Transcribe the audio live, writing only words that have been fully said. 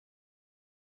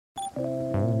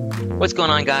What's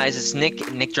going on, guys? It's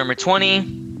Nick Drummer 20.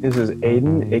 This is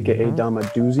Aiden, aka Dama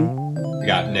Doozy. We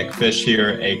got Nick Fish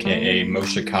here, aka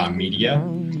Moshika Media.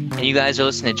 And you guys are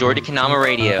listening to Georgia Kendama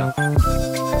Radio.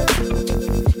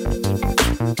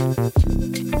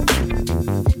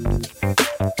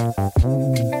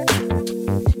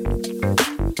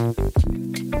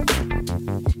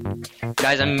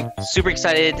 Guys, I'm super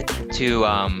excited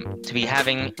to be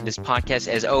having this podcast.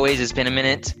 As always, it's been a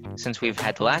minute since we've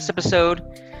had the last episode.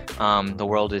 The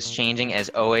world is changing as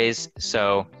always.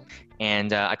 I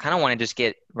kind of want to just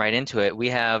get right into it. We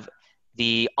have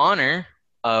the honor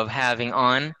of having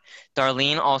on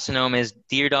Darlene, also known as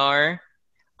Dear Dar.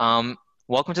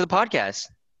 Welcome to the podcast.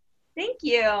 Thank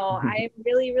you. I'm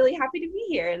really, really happy to be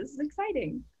here. This is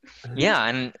exciting. Yeah,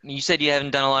 and you said you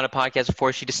haven't done a lot of podcasts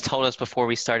before. She just told us before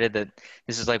we started that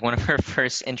this is like one of her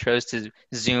first intros to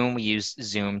Zoom. We use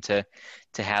Zoom to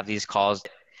have these calls.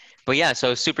 But yeah,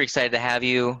 so super excited to have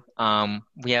you.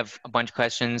 We have a bunch of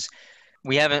questions.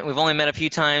 We've only met a few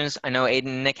times. I know Aiden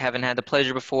and Nick haven't had the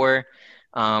pleasure before.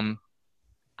 I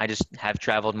just have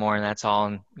traveled more, and that's all.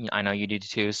 And I know you do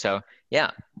too. So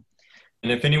yeah.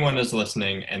 And if anyone is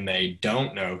listening and they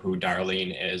don't know who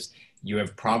Darlene is, you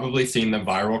have probably seen the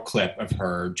viral clip of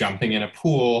her jumping in a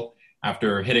pool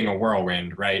after hitting a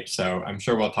whirlwind, right? So I'm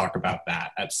sure we'll talk about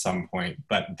that at some point.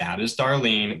 But that is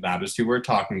Darlene. That is who we're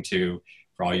talking to.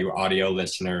 For all you audio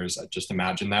listeners, just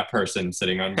imagine that person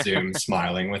sitting on Zoom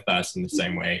smiling with us in the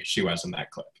same way she was in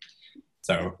that clip.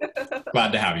 So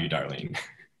glad to have you, Darlene.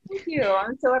 Thank you.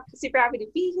 I'm so super happy to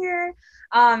be here.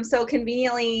 So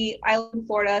conveniently, I live in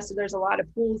Florida, so there's a lot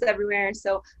of pools everywhere.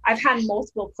 So I've had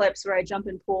multiple clips where I jump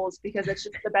in pools because it's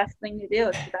just the best thing to do.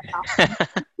 It's the best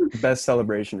option. Best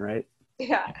celebration, right?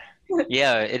 Yeah.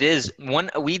 Yeah, it is.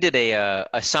 We did a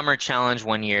summer challenge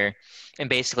one year, and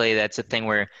basically that's a thing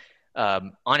where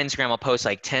on Instagram I'll post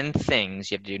like 10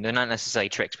 things you have to do. They're not necessarily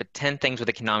tricks, but 10 things with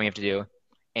a kendama you have to do.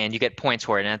 And you get points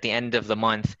for it. And at the end of the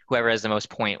month, whoever has the most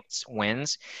points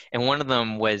wins. And one of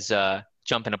them was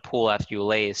jump in a pool after you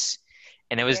lace.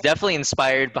 And it was definitely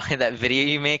inspired by that video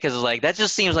you made because like that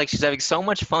just seems like she's having so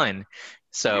much fun.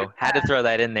 So had to throw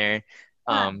that in there.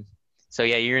 So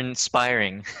yeah, you're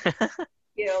inspiring.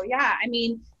 Yeah, I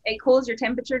mean, it cools your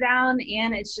temperature down,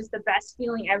 and it's just the best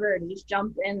feeling ever to just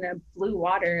jump in the blue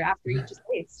water after you just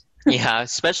laced. Yeah,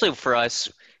 especially for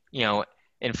us,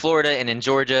 in Florida and in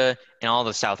Georgia and all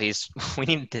the Southeast, we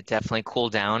need to definitely cool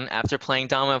down after playing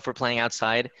Dama if we're playing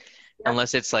outside,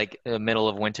 unless it's like the middle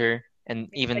of winter. And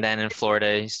even then in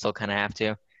Florida, you still kind of have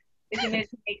to. It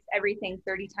makes everything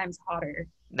 30 times hotter.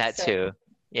 That too.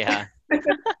 Yeah.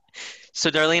 So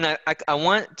Darlene, I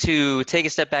want to take a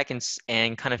step back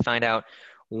and kind of find out,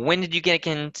 when did you get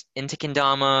into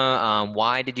kendama?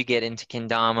 Why did you get into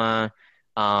kendama?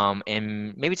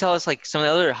 And maybe tell us like some of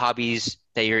the other hobbies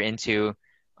that you're into.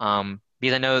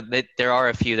 Because I know that there are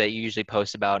a few that you usually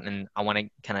post about, and I want to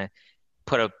kind of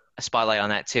put a spotlight on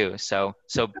that too. So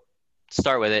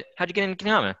start with it. How'd you get into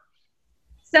kendama?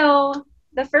 So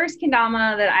the first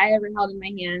kendama that I ever held in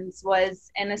my hands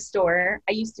was in a store.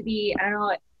 I used to be, I don't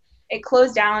know, it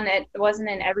closed down. It wasn't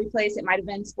in every place. It might have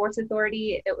been Sports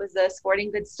Authority. It was a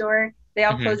sporting goods store. They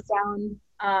all closed down.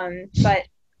 But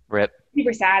Rip.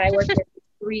 Super sad. I worked there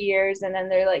for 3 years, and then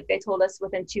they told us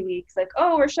within 2 weeks, like,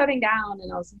 oh, we're shutting down.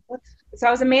 And I was like, what? So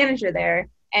I was a manager there,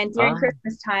 and during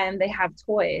Christmas time, they have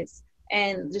toys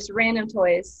and just random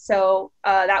toys. So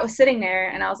that was sitting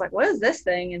there, and I was like, what is this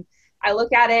thing? And I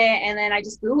look at it, and then I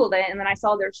just Googled it, and then I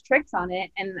saw there's tricks on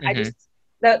it, and I just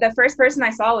the first person I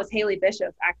saw was Haley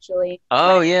Bishop, actually.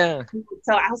 Oh, yeah.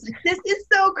 So I was like, this is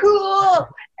so cool.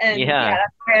 And yeah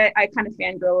that's why I kind of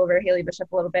fangirl over Haley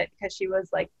Bishop a little bit, because she was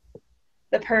like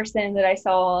the person that I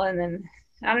saw. And then,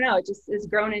 I don't know, it just is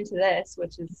grown into this,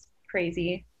 which is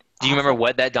crazy. Do you remember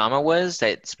what that Dama was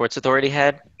that Sports Authority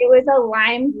had? It was a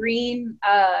lime green.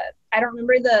 I don't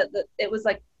remember it was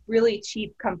like really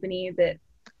cheap company that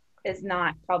is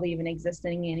not probably even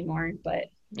existing anymore, but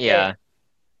yeah.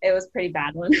 It was a pretty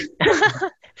bad one.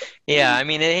 Yeah, I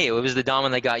mean, hey, it was the Dama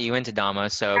that got you into Dama,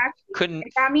 so at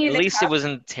least cups. It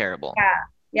wasn't terrible.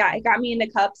 Yeah, it got me into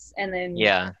cups, and then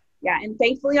yeah, and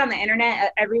thankfully on the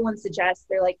internet, everyone suggests,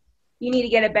 they're like, you need to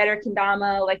get a better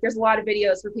kendama. Like, there's a lot of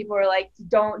videos where people are like,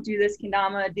 don't do this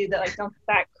kendama, do that, like, don't put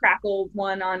that crackle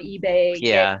one on eBay.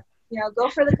 Yeah, go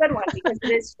for the good one, because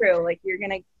it is true. Like, you're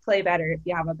gonna play better if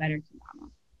you have a better kendama.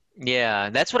 Yeah,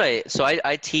 that's what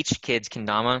I teach kids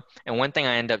kendama, and one thing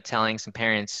I end up telling some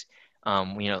parents,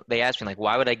 they ask me like,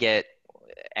 why would I get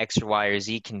X or Y or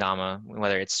Z kendama,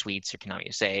 whether it's Sweets or Kendama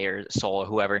USA or Soul or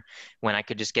whoever, when I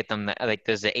could just get them like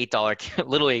there's the $8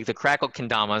 literally the crackle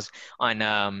kendamas on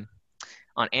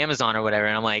Amazon or whatever,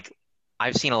 and I'm like,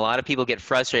 I've seen a lot of people get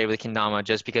frustrated with kendama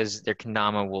just because their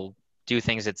kendama will do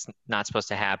things that's not supposed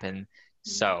to happen.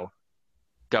 So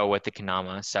go with the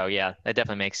kendama. So yeah, that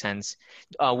definitely makes sense.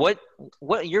 What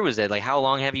year was it? Like how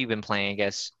long have you been playing, I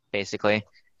guess, basically?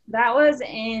 That was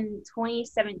in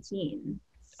 2017.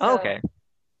 Oh, So okay.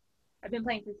 I've been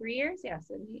playing for 3 years. Yeah,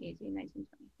 17, 18, 19, 20.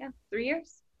 Yeah, 3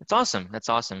 years. That's awesome. That's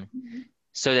awesome.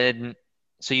 So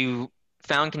you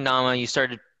found kendama, you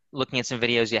started looking at some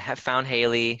videos, you have found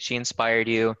Haley, she inspired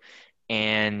you,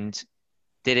 and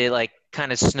did it like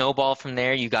kind of snowball from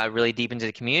there? You got really deep into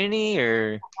the community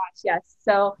or? Yes.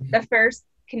 So the first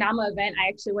Kanama event I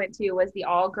actually went to was the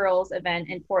all girls event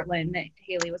in Portland that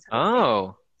Haley was hosting.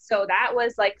 Oh, So that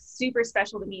was like super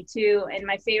special to me too. And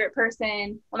my favorite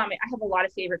person, well, not me, I have a lot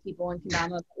of favorite people in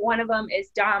Kendama. But one of them is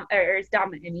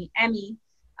Emmy.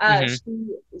 mhm.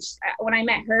 When I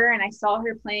met her and I saw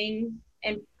her playing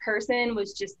in person,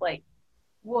 was just like,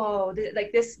 whoa,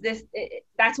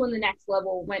 that's when the next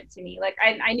level went to me. Like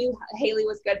I knew Haley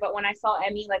was good, but when I saw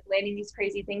Emmy like landing these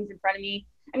crazy things in front of me,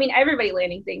 I mean everybody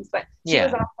landing things, but she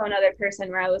was Yeah. also another person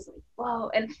where I was like, whoa.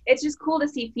 And it's just cool to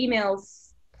see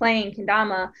females playing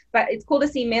kendama, but it's cool to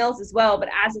see males as well. But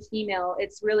as a female,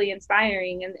 it's really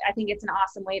inspiring, and I think it's an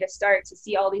awesome way to start to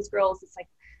see all these girls. It's like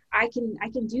I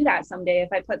can do that someday if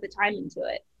I put the time into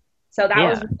it. So that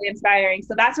was Yeah. really inspiring.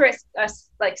 So that's where it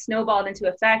like snowballed into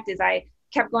effect. Is I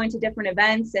kept going to different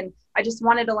events, and I just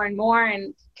wanted to learn more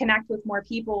and connect with more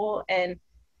people. And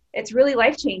it's really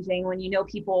life-changing when you know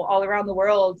people all around the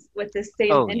world with the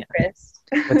same Oh, yeah. interest.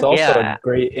 It's also Yeah. a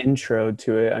great intro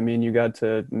to it. I mean, you got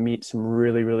to meet some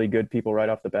really, really good people right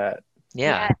off the bat, Yeah.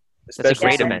 Yeah, That's a especially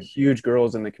great some event. huge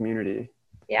girls in the community.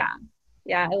 yeah,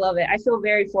 yeah, I love it. I feel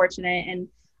very fortunate, and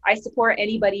I support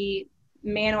anybody,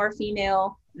 man or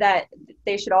female, that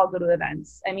they should all go to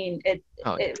events. I mean,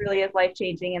 Oh, yeah. it really is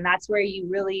life-changing, and that's where you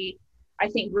really, I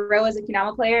think, grow as a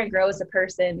kendama player and grow as a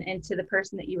person into the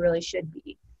person that you really should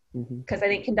be. Mhm. Because I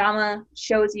think kendama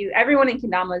shows you everyone in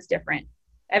kendama is different.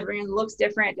 Everyone looks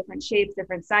different, different shapes,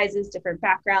 different sizes, different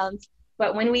backgrounds.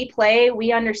 But when we play,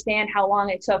 we understand how long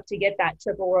it took to get that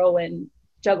triple whirlwind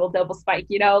juggle double spike,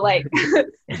 like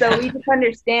so we just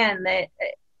understand that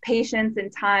patience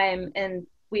and time, and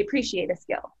we appreciate a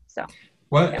skill. So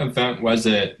What yeah. event was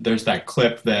it? There's that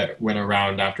clip that went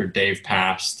around after Dave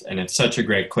passed, and it's such a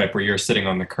great clip where you're sitting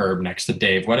on the curb next to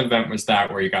Dave. What event was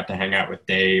that where you got to hang out with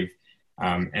Dave?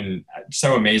 And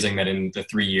so amazing that in the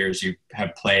 3 years you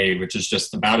have played, which is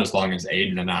just about as long as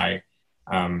Aiden and I,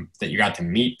 that you got to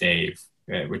meet Dave,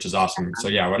 which is awesome. So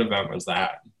yeah, what event was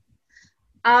that?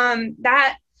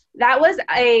 That was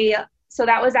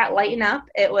that was at Lighten Up.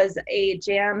 It was a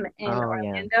jam in Oh, yeah.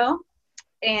 Orlando,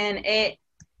 and I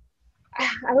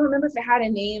don't remember if it had a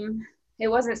name. It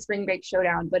wasn't Spring Break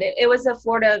Showdown, but it was a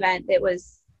Florida event. It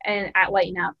was at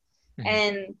Lighten Up. Mhm.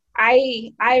 And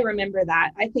I remember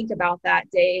that. I think about that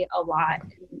day a lot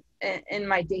in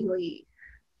my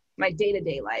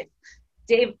day-to-day life.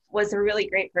 Dave was a really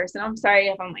great person. I'm sorry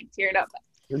if I'm like teared up.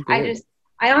 You're I good. just,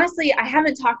 I honestly, I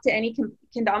haven't talked to any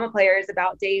kendama players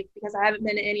about Dave because I haven't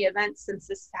been to any events since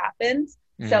this happened.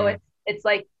 So Mhm. it's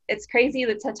like, it's crazy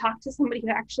to talk to somebody who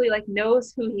actually like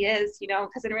knows who he is,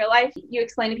 because in real life you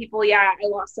explain to people, yeah, I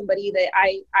lost somebody that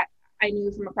I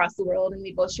knew from across the world and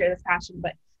we both share this passion.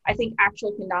 But I think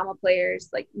actual kendama players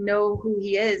like know who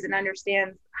he is and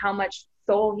understand how much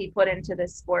soul he put into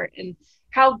this sport and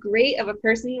how great of a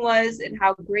person he was and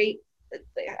how great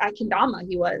at kendama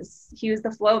he was. He was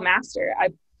the flow master.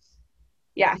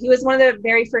 He was one of the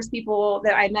very first people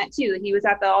that I met too. He was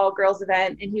at the all girls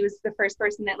event, and he was the first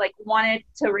person that like wanted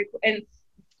to and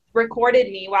recorded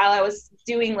me while I was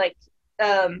doing like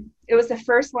it was the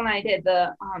first one I did,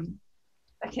 the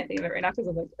I can't think of it right now because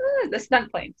I'm like the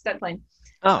stunt plane.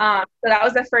 Oh, So that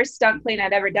was the first stunt plane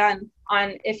I'd ever done.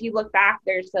 If you look back,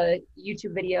 there's a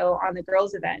YouTube video on the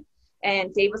girls event.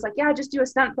 And Dave was like, yeah, just do a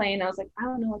stunt plane. And I was like, I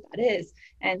don't know what that is.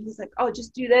 And he's like, oh,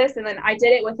 just do this. And then I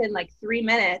did it within like 3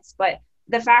 minutes. But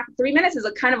the fact 3 minutes is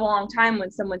a kind of a long time when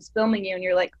someone's filming you and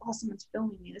you're like, oh, someone's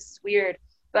filming me. This is weird.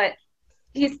 But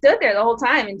he stood there the whole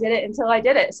time and did it until I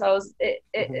did it. So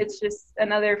it's just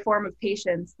another form of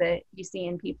patience that you see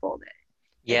in people.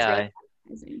 yeah.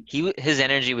 Really His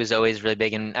energy was always really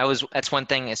big, and that's one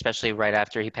thing, especially right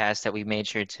after he passed, that we made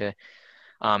sure to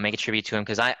make a tribute to him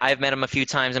because I've met him a few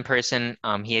times in person.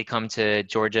 He had come to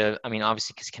Georgia. I mean,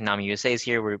 obviously because Kendama USA is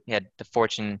here, we had the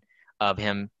fortune of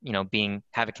him,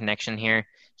 have a connection here.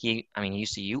 He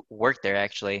used to work there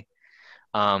actually.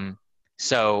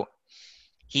 So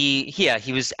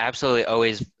he was absolutely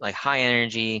always like high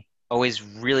energy, always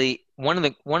really one of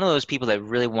those people that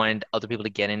really wanted other people to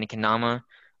get into Kendama.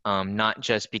 not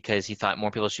just because he thought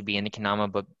more people should be into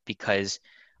Kendama, but because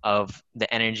of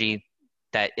the energy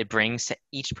that it brings to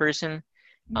each person.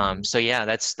 So yeah,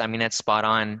 that's spot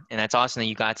on, and that's awesome that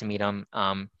you got to meet him.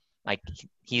 Like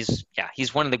he's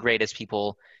one of the greatest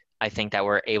people I think that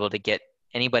were able to get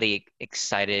anybody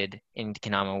excited into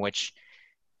Kendama, which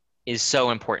is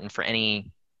so important for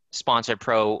any sponsored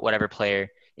pro whatever player.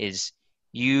 Is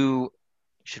you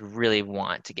should really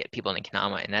want to get people into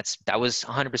Kendama, and that was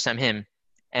 100% him.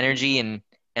 Energy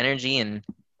and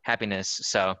happiness.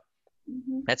 So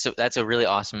that's a really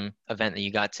awesome event that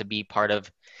you got to be part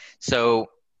of. So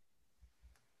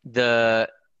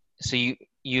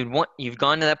you've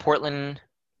gone to that Portland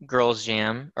girls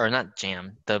jam, or not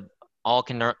jam, the all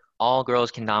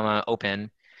girls Kendama Open,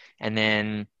 and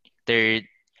then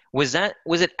was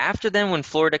it after then when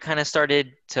Florida kind of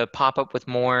started to pop up with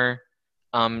more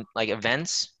like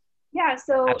events? Yeah,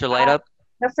 so after Light Up?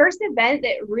 The first event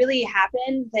that really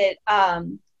happened that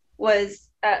was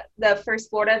the first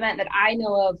Florida event that I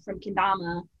know of from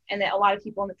Kendama, and that a lot of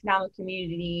people in the Kendama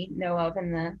community know of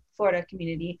in the Florida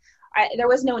community. There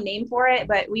was no name for it,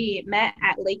 but we met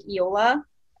at Lake Eola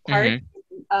Park in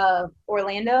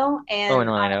Orlando. And in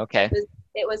Orlando, okay.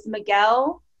 It was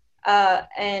Miguel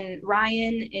and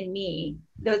Ryan and me.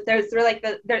 Those were like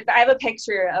I have a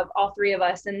picture of all three of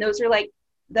us, and those are like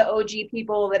the OG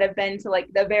people that have been to like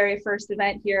the very first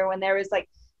event here when there was like,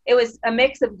 it was a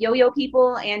mix of yo-yo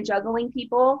people and juggling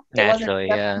people. Naturally, it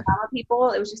wasn't Kendama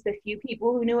people. It was just a few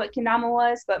people who knew what Kendama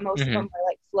was, but most of them were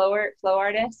like flow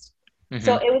artists.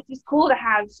 So it was just cool to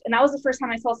have, and that was the first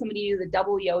time I saw somebody do the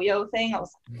double yo-yo thing. I was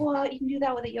like, what, you can do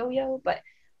that with a yo-yo? But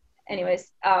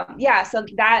anyways, so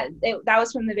that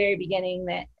was from the very beginning.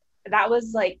 That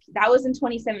was in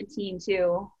 2017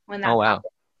 too, when that happened.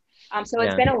 So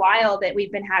it's been a while that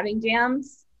we've been having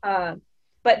jams,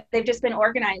 but they've just been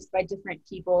organized by different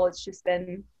people. It's just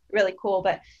been really cool.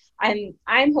 But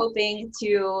I'm hoping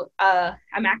to,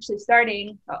 I'm actually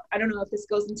starting, I don't know if this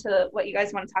goes into what you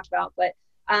guys want to talk about, but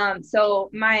so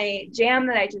my jam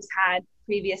that I just had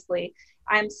previously,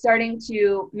 I'm starting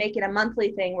to make it a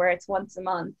monthly thing where it's once a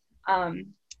month,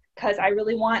 because I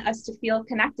really want us to feel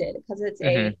connected, because it's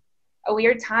a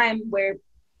weird time where,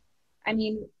 I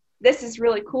mean, this is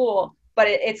really cool, but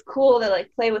it's cool to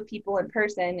like play with people in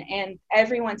person. And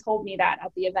everyone told me that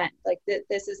at the event, like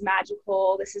this is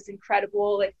magical. This is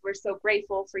incredible. Like, we're so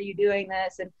grateful for you doing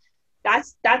this. And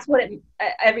that's what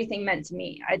everything meant to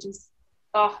me. It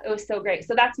was so great.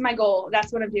 So that's my goal.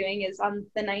 That's what I'm doing, is on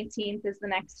the 19th is the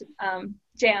next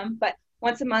jam, but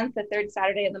once a month, the third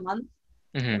Saturday of the month,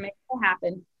 we're making it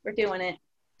happen. We're doing it.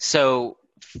 So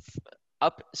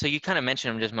you kind of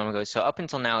mentioned them just a moment ago. So up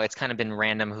until now, it's kind of been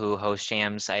random who hosts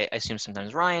jams. I assume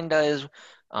sometimes Ryan does,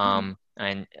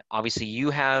 and obviously you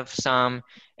have some,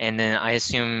 and then I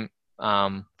assume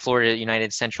Florida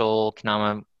United Central,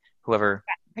 Kendama, whoever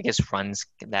I guess runs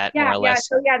that more or less.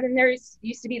 So then there's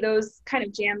used to be those kind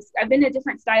of jams. I've been to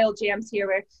different style jams here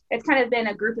where it's kind of been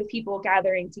a group of people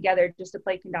gathering together just to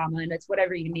play Kendama, and it's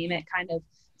whatever you name it, kind of.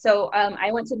 So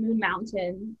I went to Moon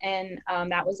Mountain, and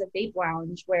that was a vape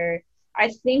lounge where I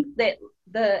think that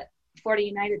the Florida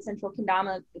United Central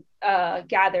Kendama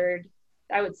gathered,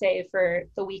 I would say, for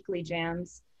the weekly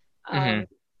jams. And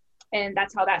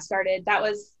that's how that started. That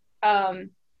was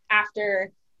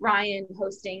after Ryan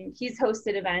he's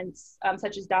hosted events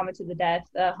such as Dama to the Death,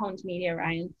 Honed Media,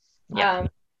 Ryan.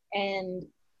 And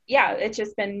it's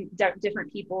just been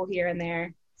different people here and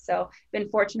there. So been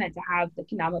fortunate to have the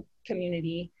Kendama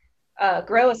community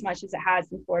grow as much as it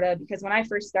has in Florida, because when I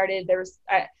first started,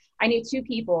 I knew 2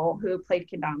 people who played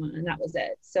Kendama, and that was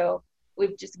it. So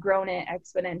we've just grown it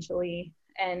exponentially,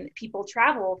 and people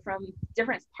travel from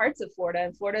different parts of Florida,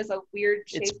 and Florida's a weird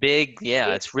shape. It's big.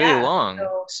 Yeah, it's really long.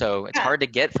 So it's hard to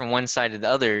get from one side to the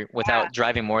other without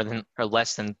driving more than or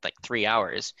less than like 3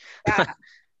 hours. But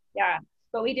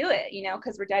we do it,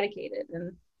 because we're dedicated,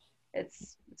 and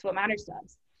it's what matters to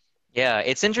us. Yeah,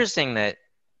 it's interesting that,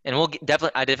 and I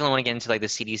definitely want to get into like the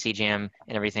CDC jam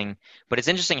and everything, but it's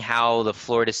interesting how the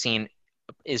Florida scene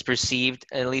is perceived,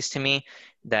 at least to me,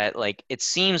 that like it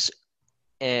seems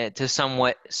to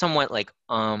somewhat like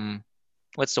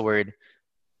what's the word?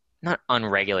 Not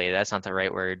unregulated, that's not the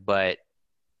right word, but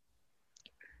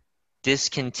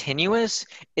discontinuous.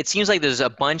 It seems like there's a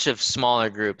bunch of smaller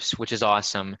groups, which is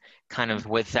awesome, kind of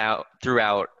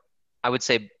throughout, I would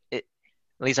say.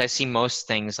 At least I see most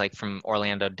things like from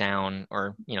Orlando down,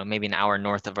 or maybe an hour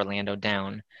north of Orlando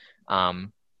down.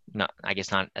 No, I guess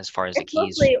not as far as the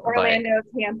Keys. Mostly Orlando,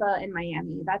 Tampa, and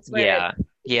Miami. That's where.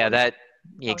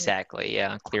 Exactly.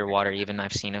 Yeah, Clearwater. Even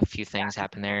I've seen a few things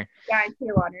happen there. Yeah, in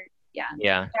Clearwater. Yeah.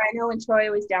 Yeah. Yeah, I know when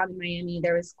Troy was down in Miami,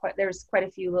 there was quite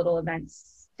a few little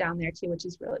events down there too, which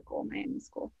is really cool. Miami's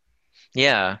cool.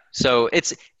 Yeah. So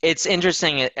it's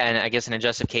interesting, and I guess an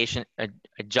justification, a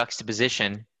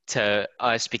juxtaposition to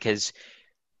us, because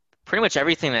pretty much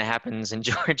everything that happens in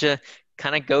Georgia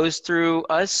kind of goes through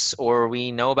us, or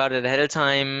we know about it ahead of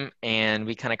time and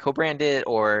we kind of co-brand it,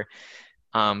 or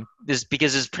this,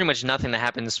 because there's pretty much nothing that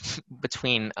happens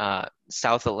between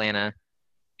South Atlanta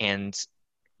and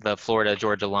the Florida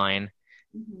Georgia line.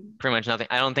 Hmm. Pretty much nothing.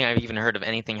 I don't think I've even heard of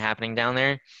anything happening down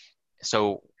there.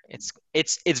 So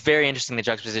it's very interesting, the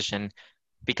juxtaposition,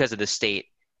 because of the state.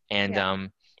 And Yeah.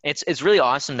 it's really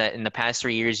awesome that in the past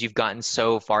 3 years you've gotten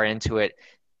so far into it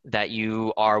that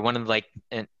you are one of, like,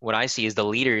 and what I see is the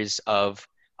leaders of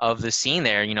the scene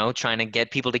there, trying to get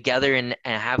people together and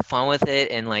have fun with it.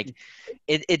 And like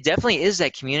it definitely is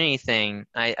that community thing.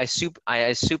 I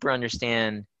super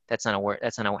understand, that's not a word,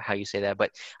 that's not how you say that,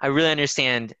 but I really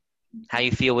understand how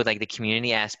you feel with like the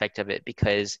community aspect of it,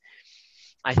 because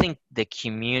I think the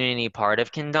community part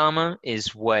of kendama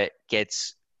is what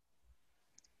gets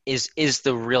is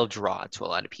the real draw to a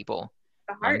lot of people.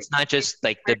 The heart. It's not just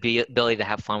like the ability to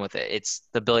have fun with it; it's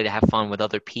the ability to have fun with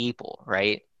other people,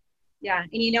 right? Yeah.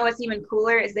 And you know what's even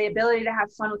cooler is the ability to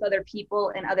have fun with other people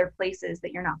in other places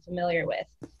that you're not familiar with,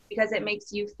 because it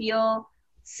makes you feel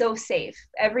so safe.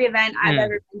 Every event I've Mm.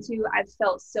 ever been to, I've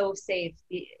felt so safe.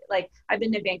 Like I've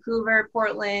been to Vancouver,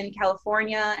 Portland,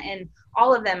 California, and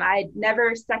all of them, I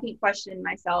never second questioned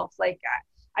myself. Like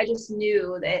I just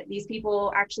knew that these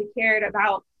people actually cared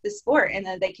about the sport and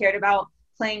that they cared about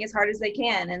playing as hard as they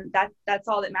can. And that's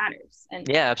all that matters. And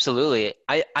Yeah, absolutely.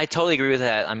 I totally agree with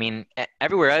that. I mean,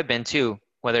 everywhere I've been to,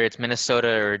 whether it's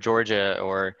Minnesota or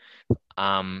Georgia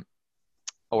um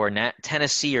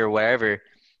Tennessee or wherever,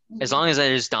 as long as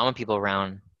there's Dama people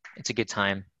around, it's a good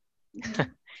time.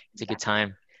 Mhm. It's a good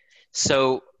time.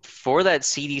 So for that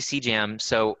CDC jam,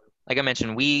 so like I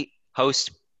mentioned, we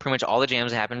host pretty much all the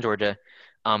jams that happen in Georgia,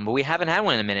 but we haven't had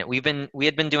one in a minute. We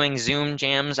had been doing Zoom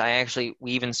jams.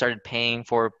 We even started paying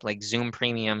for like Zoom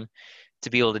Premium to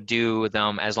be able to do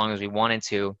them as long as we wanted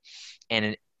to.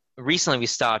 And recently we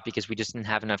stopped because we just didn't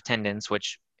have enough attendance,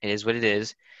 which it is what it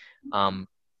is. Um,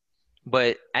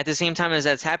 but at the same time as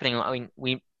that's happening, I mean,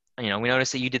 we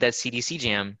noticed that you did that CDC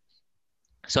jam.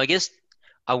 So I guess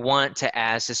I want to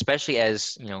ask, especially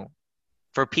as,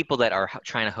 for people that are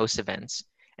trying to host events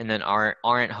and then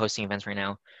aren't hosting events right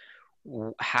now,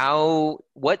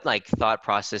 what like thought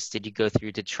process did you go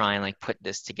through to try and like put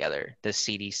this together? The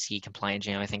CDC compliant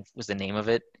jam, I think was the name of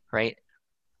it, right?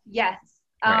 Yes.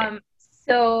 Right.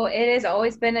 So it has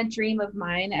always been a dream of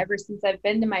mine ever since I've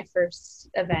been to my first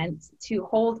event to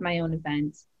hold my own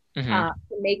event, Mm-hmm.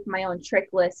 to make my own trick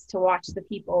list, to watch the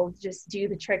people just do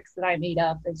the tricks that I made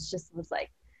up. It's just was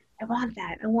like, I want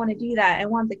that. I want to do that. I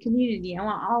want the community. I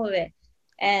want all of it.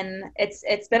 And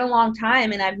it's been a long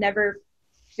time, and I've never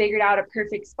figured out a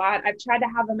perfect spot. I've tried to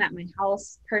have them at my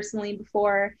house personally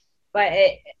before, but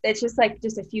it's just like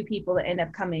just a few people that end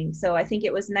up coming. So I think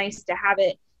it was nice to have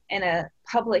it in a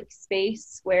public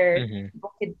space where Mm-hmm.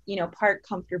 people could, park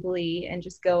comfortably and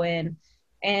just go in.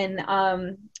 And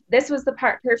this was the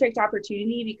perfect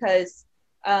opportunity because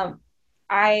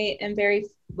I am very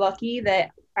lucky that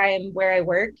I am where I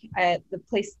work. At the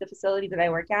facility that I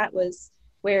work at was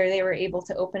where they were able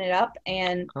to open it up.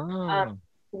 And Oh.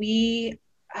 we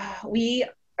we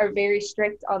are very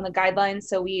strict on the guidelines.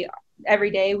 So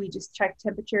every day we just check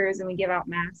temperatures and we give out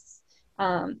masks.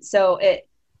 So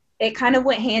it kind of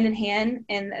went hand in hand,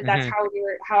 and that's Mm-hmm.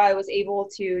 how I was able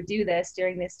to do this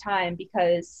during this time,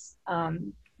 because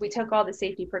we took all the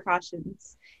safety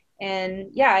precautions. And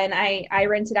yeah, and I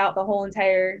rented out the whole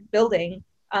entire building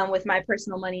with my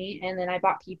personal money, and then I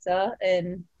bought pizza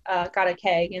and got a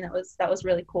keg, and that was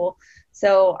really cool.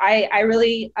 So I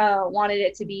really wanted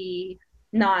it to be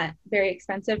not very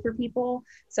expensive for people,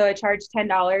 so I charged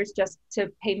 $10 just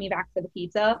to pay me back for the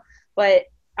pizza. But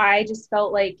I just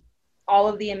felt like all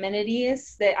of the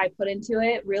amenities that I put into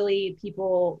it, really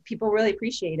people really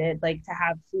appreciated, like to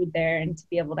have food there and to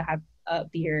be able to have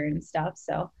beer and stuff.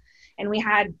 So, and we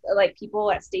had like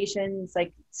people at stations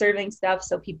like serving stuff,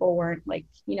 so people weren't like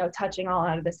touching all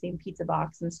out of the same pizza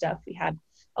box and stuff. We had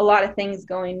a lot of things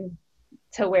going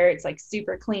to where it's like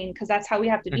super clean, because that's how we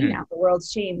have to be Mm-hmm. now. The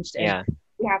world's changed, and Yeah.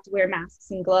 we have to wear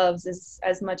masks and gloves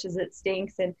as much as it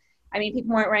stinks. And I mean,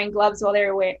 people weren't wearing gloves while they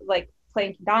were like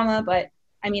playing kendama, but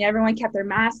I mean, everyone kept their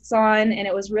masks on, and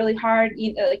it was really hard.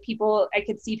 Like I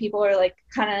could see people are like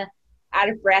kind of out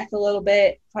of breath a little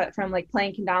bit from like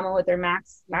playing kendama with their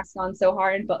masks on so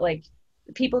hard, but like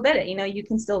people did it. You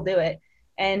can still do it.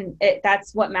 And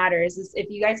that's what matters, is if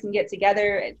you guys can get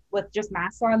together with just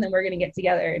masks on, then we're going to get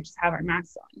together and just have our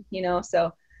masks on, you know?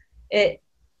 So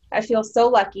I feel so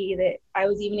lucky that I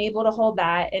was even able to hold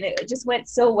that. And it just went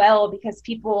so well because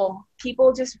people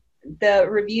just, the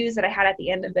reviews that I had at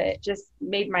the end of it just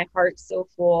made my heart so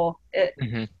full. It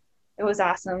was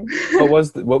awesome.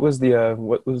 What was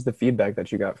the feedback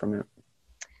that you got from it?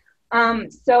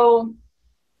 So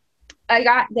I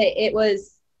got that it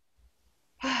was,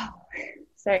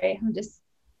 sorry, I'm just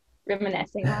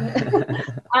reminiscing on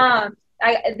it.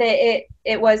 That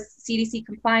it was CDC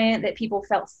compliant, that people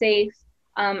felt safe.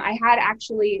 I had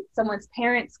actually someone's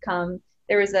parents come.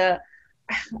 There was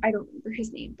I don't remember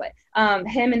his name, but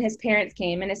him and his parents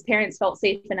came, and his parents felt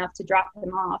safe enough to drop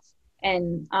him off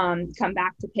and come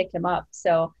back to pick him up.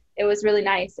 So it was really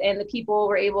nice. And the people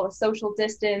were able to social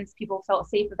distance. People felt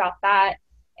safe about that.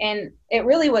 And it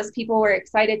really was, people were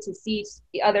excited to see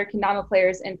the other kendama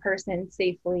players in person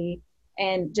safely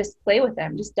and just play with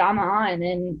them, just dama on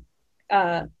and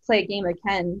play a game of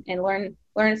Ken and learn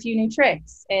a few new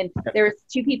tricks. And there was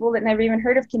 2 people that never even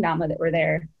heard of kendama that were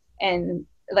there. And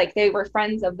like, they were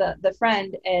friends of the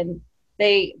friend, and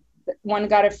one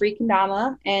got a free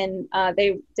kendama, and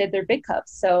they did their big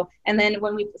cups. So, and then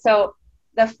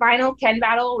the final Ken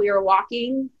battle, we were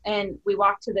walking, and we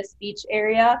walked to this beach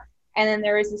area, and then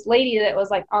there was this lady that was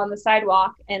like on the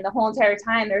sidewalk, and the whole entire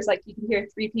time there's like, you can hear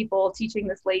 3 people teaching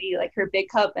this lady like her big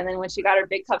cup, and then when she got her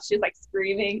big cup, she was like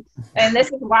screaming. And this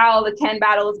is while the Ken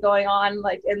battle is going on,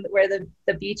 like in where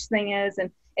the beach thing is.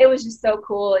 And it was just so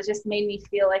cool. It just made me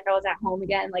feel like I was at home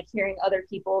again, like hearing other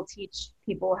people teach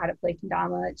people how to play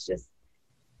kendama. It's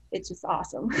just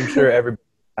awesome. I'm sure everybody's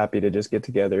happy to just get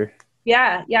together.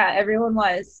 Yeah, everyone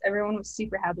was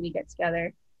super happy to get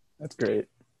together. That's great.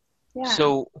 Yeah.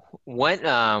 So what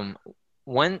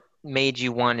made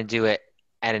you want to do it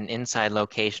at an inside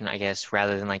location, I guess,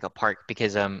 rather than like a park?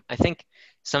 Because I think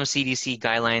some CDC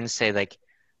guidelines say like,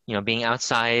 you know, being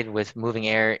outside with moving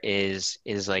air is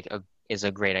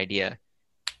a great idea.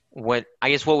 What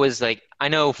was like, I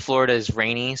know Florida is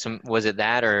rainy, so was it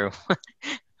that or?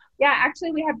 Yeah,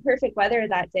 actually we had perfect weather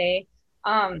that day.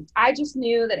 I just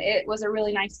knew that it was a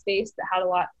really nice space that had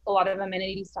a lot of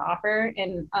amenities to offer,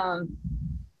 and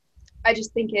I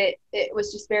just think it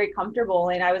was just very comfortable,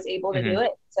 and I was able to do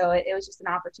it. So it was just an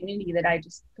opportunity that I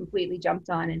just completely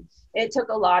jumped on, and it took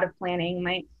a lot of planning.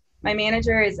 My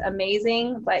manager is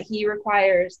amazing, but he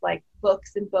requires like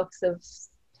books and books of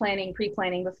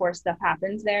pre-planning before stuff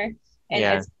happens there. And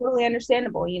it's totally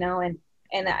understandable, you know, and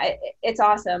it's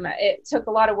awesome. It took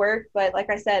a lot of work, but like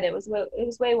I said, it was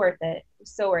way worth it. It was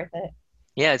so worth it.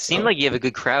 Yeah, it seemed like you have a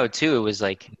good crowd too. It was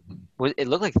like, it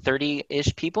looked like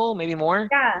 30-ish people, maybe more.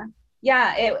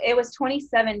 Yeah. It was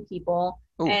 27 people.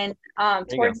 Ooh, and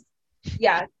towards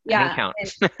yeah. Count.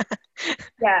 And,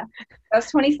 yeah, that was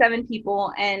 27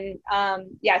 people, and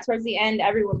towards the end,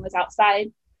 everyone was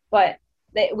outside, but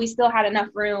we still had enough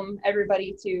room,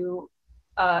 everybody to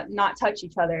not touch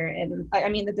each other. And I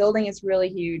mean, the building is really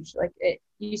huge. Like, it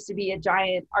used to be a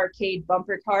giant arcade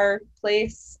bumper car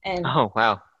place, and oh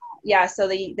wow, yeah, so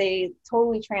they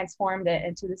totally transformed it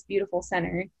into this beautiful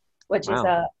center, which is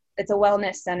it's a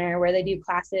wellness center where they do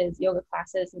classes, yoga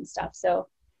classes and stuff. So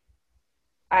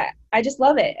I just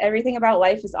love it. Everything about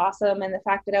life is awesome, and the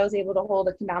fact that I was able to hold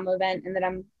a kendama event, and that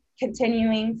I'm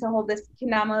continuing to hold this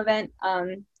kendama event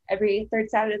every 3rd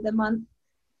Saturday of the month.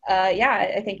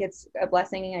 I think it's a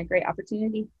blessing and a great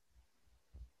opportunity.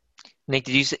 Nick,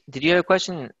 did you have a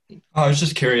question? I was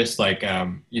just curious, like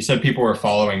you said people were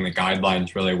following the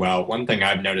guidelines really well. One thing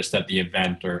I've noticed at the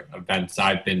event or events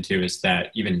I've been to is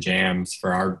that even jams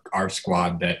for our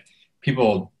squad, that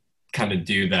people kind of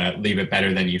do the leave it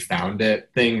better than you found it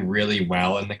thing really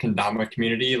well in the kendama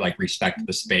community, like respect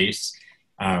the space.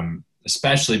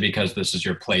 Especially because this is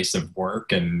your place of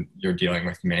work and you're dealing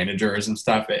with managers and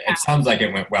stuff. It sounds like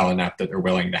it went well enough that they're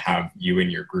willing to have you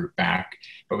and your group back.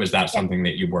 But was that something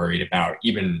that you worried about,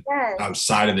 even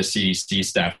outside of the CDC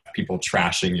stuff, people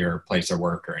trashing your place of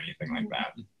work or anything like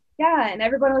that? Yeah, and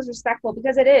everyone was respectful,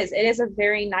 because it is a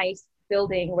very nice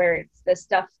building where the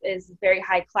stuff is very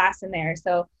high class in there.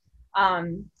 So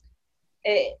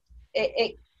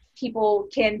people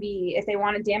can be, if they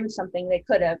want to damage something, they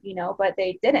could have, you know, but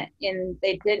they didn't. And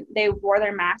they wore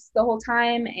their masks the whole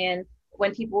time. And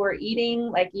when people were eating,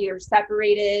 like, you're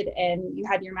separated and you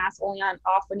had your mask only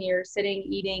off when you're sitting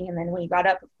eating. And then when you got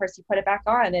up, of course, you put it back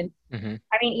on. And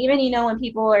I mean, even, you know, when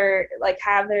people are like,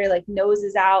 have their like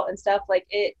noses out and stuff, like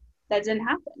that didn't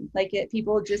happen. Like,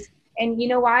 people just, and you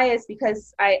know why? It's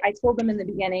because I told them in the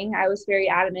beginning, I was very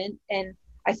adamant, and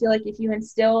I feel like if you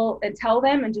instill and tell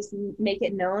them and just make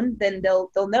it known, then they'll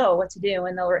know what to do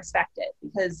and they'll respect it,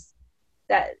 because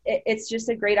it's just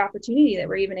a great opportunity that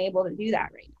we're even able to do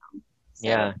that right now. So,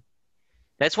 Yeah.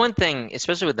 That's one thing,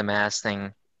 especially with the mask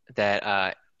thing,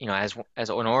 that as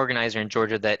an organizer in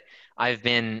Georgia, that I've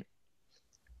been,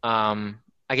 I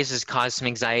guess, has caused some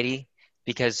anxiety,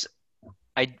 because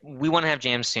we want to have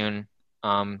jams soon.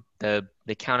 The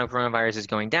count of coronavirus is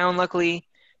going down, luckily,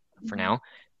 for now.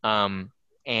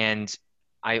 And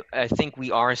I think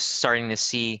we are starting to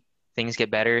see things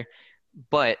get better.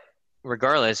 But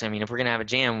regardless, I mean, if we're gonna have a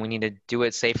jam, we need to do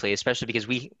it safely, especially because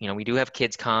we do have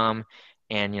kids come,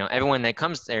 and everyone that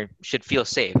comes there should feel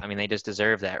safe. I mean, they just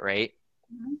deserve that, right?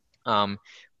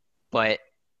 But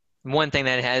one thing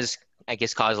that has, I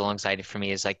guess, caused a little anxiety for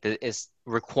me is is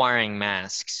requiring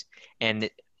masks. And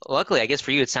luckily, I guess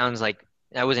for you, it sounds like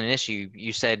that wasn't an issue.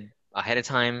 You said ahead of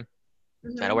time,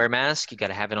 you gotta wear a mask, you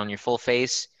gotta have it on your full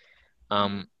face,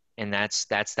 and that's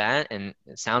that. And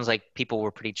it sounds like people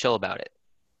were pretty chill about it.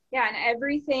 Yeah, and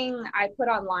everything I put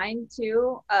online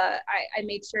too, I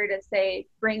made sure to say,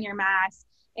 bring your mask.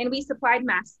 And we supplied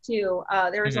masks too.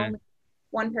 There was only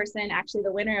one person, actually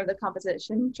the winner of the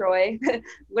competition, Troy. I'm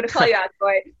going to call you out,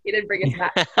 Troy. He didn't bring his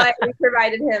mask. But we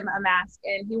provided him a mask,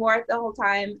 and he wore it the whole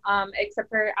time, except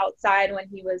for outside when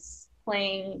he was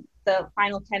playing the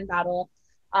final Ken battle.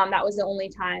 That was the only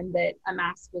time that a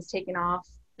mask was taken off.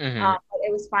 But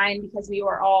it was fine because we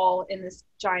were all in this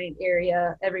giant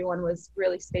area. Everyone was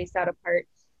really spaced out apart.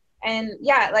 And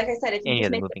yeah, like I said, if you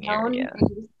just make it known and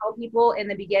you just tell people in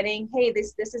the beginning, hey,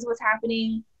 this is what's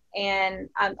happening. And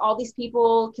all these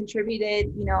people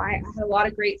contributed. I had a lot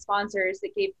of great sponsors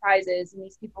that gave prizes, and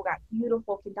these people got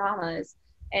beautiful kendamas.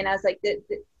 And I was like,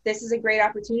 this is a great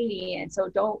opportunity, and so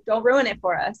don't ruin it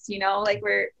for us. Like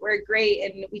we're great,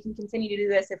 and we can continue to do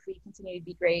this if we continue to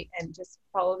be great and just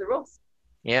follow the rules.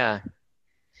 Yeah.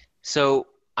 So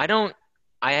I don't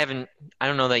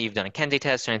know that you've done a Kente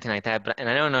test or anything like that, and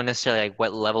I don't know necessarily like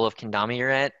what level of kendama you're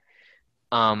at.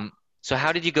 So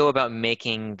how did you go about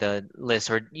making the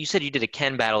list? Or you said you did a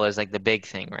Ken battle as like the big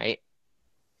thing, right?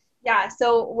 Yeah.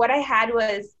 So what I had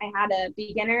was I had a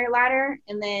beginner ladder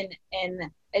and then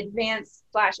an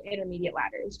advanced/intermediate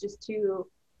ladder. It's just 2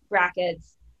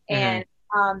 brackets. And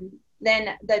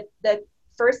then the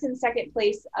first and second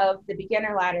place of the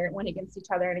beginner ladder went against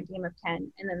each other in a game of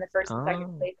Ken. And then the first and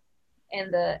second place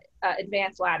and the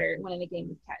advanced ladder went in a game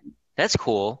of Ken. That's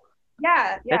cool.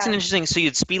 Yeah. That's an interesting. So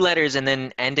you'd speed ladders and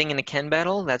then ending in a Ken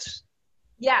battle? That's.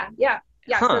 Yeah.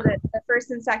 So the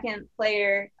first and second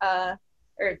player, or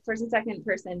first and second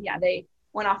person, they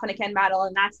went off in a Ken battle,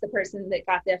 and that's the person that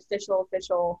got the official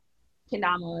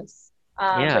kendamas.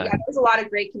 But there was a lot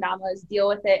of great kendamas. Deal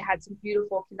With It had some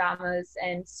beautiful kendamas,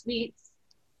 and Sweets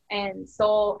and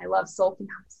Soul. I love Soul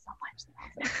kendamas so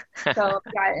much. So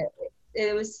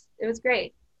it was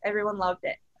great. Everyone loved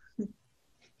it.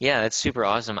 Yeah, that's super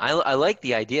awesome. I like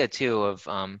the idea too of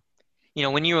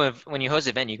when you host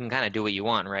an event, you can kind of do what you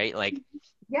want, right? Like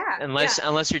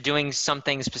unless you're doing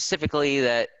something specifically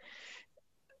that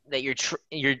you're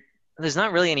there's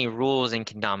not really any rules in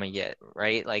kendama yet,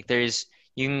 right? Like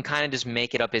you can kind of just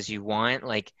make it up as you want.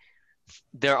 Like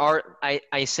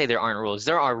I say there aren't rules.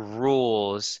 There are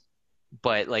rules,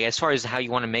 but like as far as how you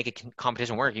want to make a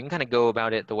competition work, you can kind of go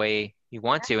about it the way you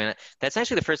want to. And that's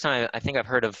actually the first time I think I've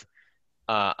heard of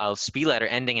a speed ladder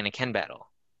ending in a Ken battle.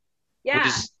 Yeah. Which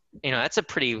is, that's a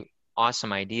pretty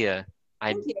awesome idea.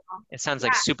 Thank you. It sounds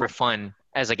like super fun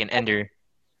as like an ender.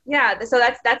 Yeah. So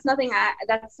that's something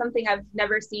I've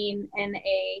never seen in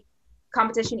a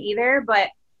competition either, but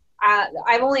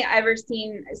I've only ever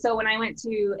seen, so when I went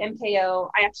to MKO,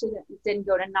 I actually didn't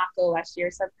go to NACO last year,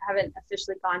 so I haven't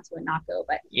officially gone to a NACO,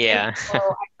 but yeah. So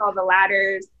I saw the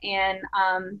ladders, and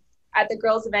at the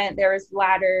girls event, there was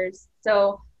ladders.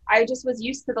 So I just was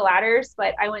used to the ladders,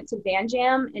 but I went to Van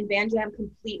Jam, and Van Jam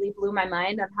completely blew my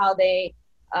mind on how they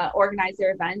organize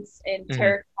their events. And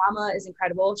Tara Kama is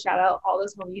incredible. Shout out all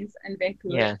those homies in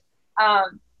Vancouver. Yeah.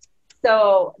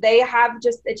 So they have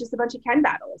it's just a bunch of Ken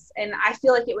battles. And I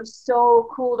feel like it was so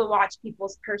cool to watch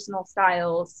people's personal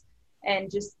styles and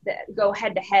just go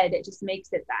head to head. It just makes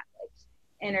it that like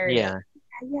inner, yeah,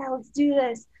 let's do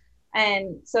this.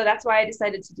 And so that's why I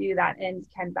decided to do that in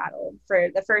Ken battle for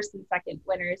the first and second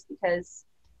winners, because,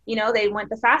 they went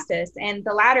the fastest. And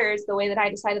the ladders, the way that I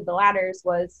decided the ladders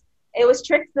was, it was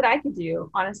tricks that I could do,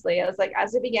 honestly. I was like,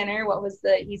 as a beginner, what was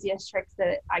the easiest tricks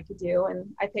that I could do? And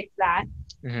I picked that.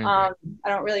 I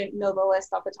don't really know the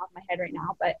list off the top of my head right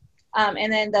now, but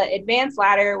and then the advanced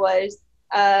ladder was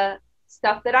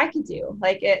stuff that I could do.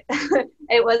 Like it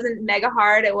wasn't mega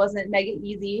hard, it wasn't mega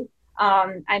easy.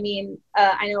 I mean,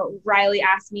 I know Riley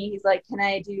asked me, he's like, can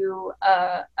I do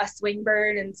a swing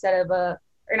bird instead of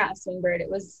or not a swing bird, it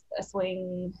was a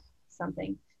swing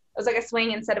something. It was like a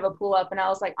swing instead of a pull up. And I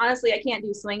was like, honestly, I can't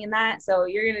do swing in that. So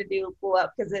you're going to do pull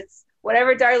up because it's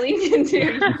whatever Darlene can do,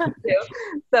 you can do.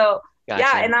 So Gotcha.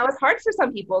 yeah, and that was hard for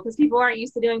some people because people aren't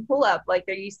used to doing pull up, like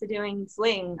they're used to doing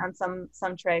swing on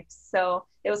some tricks. So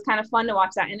it was kind of fun to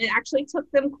watch that, and it actually took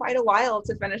them quite a while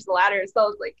to finish the ladder. So I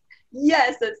was like,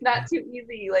 yes, it's not too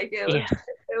easy. Like it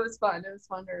was fun. It was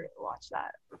fun to watch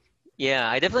that. Yeah,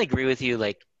 I definitely agree with you.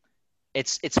 Like,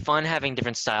 it's fun having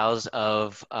different styles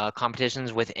of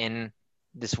competitions within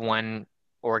this one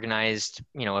organized,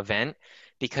 event,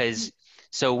 because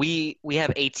so we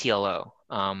have ATLO.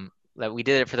 That we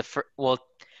did it for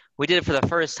we did it for the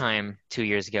first time 2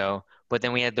 years ago, but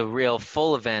then we had the real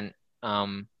full event,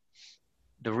 the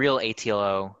real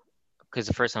ATLO, because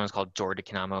the first time was called Georgia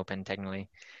Kendama Open technically,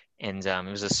 and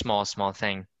it was a small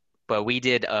thing. But we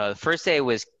did first day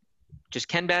was just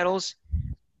Ken battles.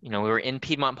 We were in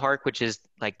Piedmont Park, which is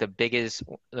like the biggest,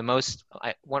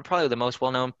 probably the most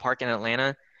well-known park in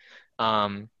Atlanta.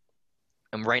 And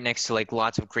right next to like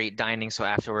lots of great dining. So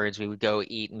afterwards we would go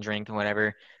eat and drink and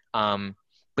whatever.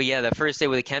 But yeah, the first day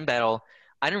with the Ken battle,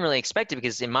 I didn't really expect it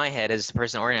because in my head as the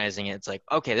person organizing it, it's like,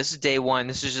 okay, this is day one.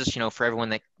 This is just, for everyone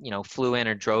that, flew in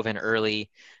or drove in early,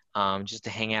 just to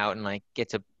hang out and like get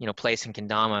to, play some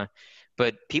kendama.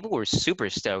 But people were super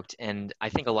stoked, and I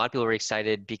think a lot of people were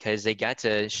excited because they got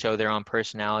to show their own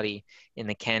personality in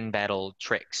the Ken battle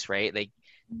tricks, right? Like,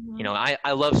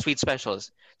 I love sweet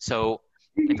specials. So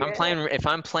if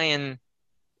I'm playing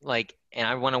like, and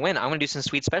I want to win, I want to do some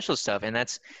sweet special stuff, and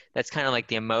that's kind of like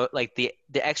the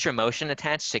extra emotion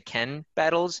attached to Ken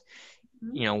battles.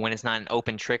 When it's not an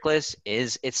open trick list,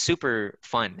 it's super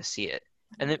fun to see it,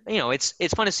 and then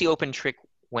it's fun to see open trick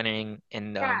winning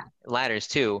and ladders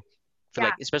too.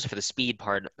 Like, especially for the speed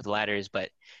part of the ladders,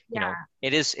 but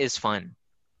it is fun.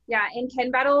 Yeah, and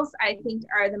Ken battles I think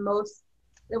are the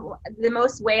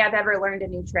most way I've ever learned a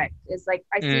new trick. Is like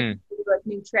I see people do a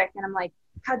new trick and I'm like,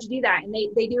 how'd you do that? And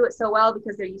they do it so well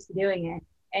because they're used to doing it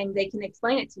and they can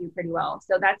explain it to you pretty well.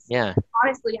 So that's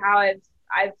honestly how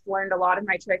I've learned a lot of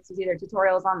my tricks, is either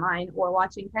tutorials online or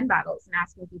watching Ken battles and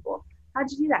asking people, how'd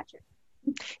you do that trick?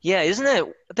 Yeah,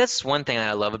 that's one thing that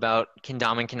I love about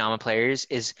kendama and kendama players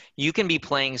is you can be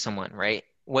playing someone, right?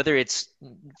 Whether it's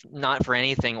not for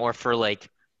anything or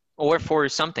for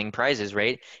something, prizes,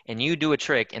 right? And you do a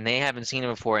trick and they haven't seen it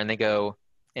before and they go,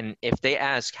 and if they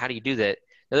ask, how do you do that?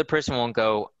 The other person won't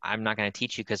go, I'm not going to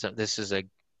teach you because this is a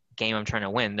game I'm trying to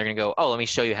win. They're going to go, oh, let me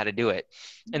show you how to do it.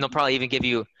 And they'll probably even give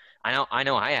you,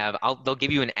 they'll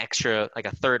give you an extra, like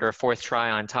a third or a fourth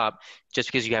try on top just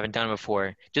because you haven't done it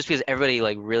before. Just because everybody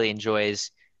like really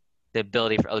enjoys the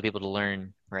ability for other people to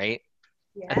learn, right?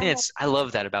 Yeah. I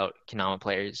love that about kendama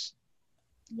players.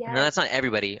 Yeah. No, that's not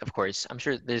everybody, of course. I'm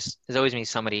sure there's always going to be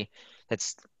somebody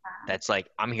that's like,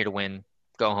 I'm here to win,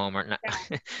 go home or not.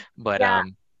 But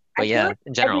yeah,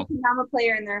 in general. Every kendama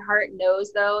player in their heart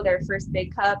knows though their first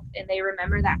big cup, and they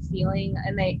remember that feeling,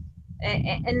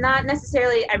 and not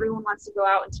necessarily everyone wants to go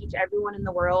out and teach everyone in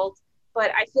the world, but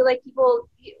I feel like people,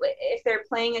 if they're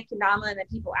playing a kendama and then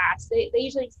people ask, they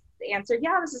usually answer,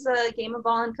 yeah, this is a game of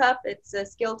ball and cup, it's a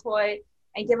skill toy,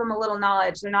 and give them a little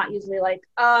knowledge. They're not usually like,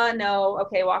 no,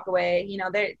 okay, walk away.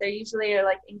 They're usually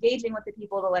like engaging with the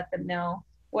people to let them know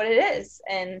what it is.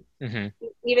 And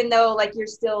even though like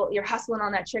you're hustling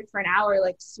on that trick for an hour,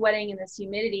 like sweating in this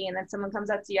humidity, and then someone comes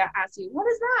up to you, asks you, what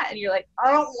is that? And you're like,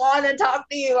 I don't want to talk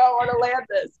to you, I want to land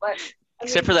this. But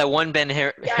except for that one Ben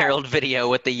Harold video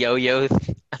with the yo-yo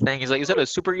thing. He's like, is that a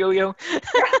super yo-yo?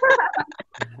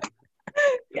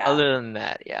 Other than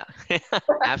that, yeah.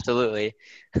 Absolutely.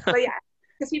 But yeah,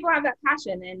 because people have that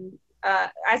passion, and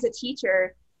as a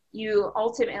teacher, you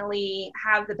ultimately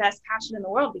have the best passion in the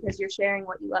world because you're sharing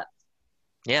what you love.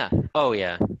 Yeah. Oh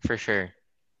yeah, for sure.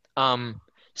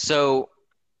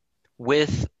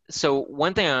 So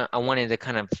one thing I wanted to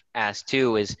kind of ask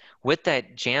too is, with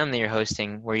that jam that you're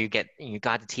hosting where you got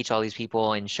to teach all these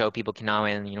people and show people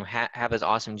kendama and have this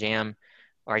awesome jam,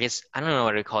 or I guess I don't know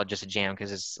what to call it, just a jam,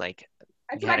 because it's like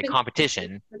you had a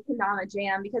competition. The kendama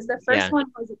jam, because the first one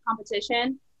was a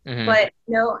competition. But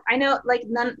no, I know like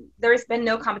there's been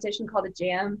no competition called a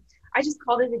jam. I just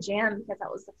called it a jam because that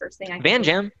was the first thing I Van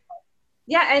Jam.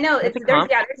 Yeah, I know.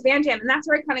 There's Van Jam, and that's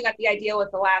where I kind of got the idea with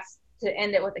to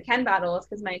end it with the Ken battles,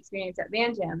 because my experience at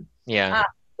Van Jam. Yeah.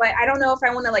 But I don't know if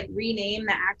I want to like rename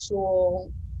the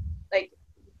actual like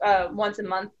once a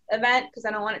month event, because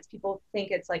I don't want people think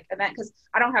it's like event, because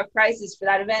I don't have prizes for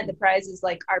that event. The prize is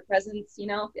like our presence,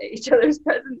 each other's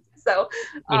presence. So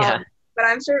but but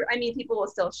I'm sure, I mean, people will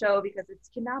still show because it's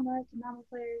Kendama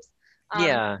players.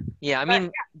 Yeah. I But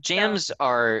mean, jams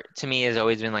are, to me, has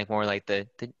always been like more like the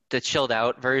chilled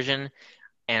out version.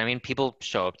 And I mean, people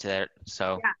show up to that.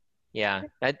 So yeah.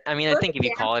 I mean, I Look think at if you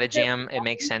jams, call it a they're jam, it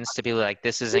makes sense to be like,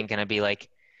 this isn't going to be like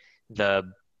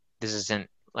this isn't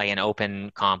like an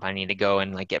open comp I need to go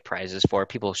and like get prizes for.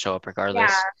 People show up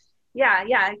regardless.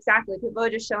 yeah, exactly. People are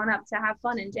just showing up to have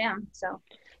fun and jam. So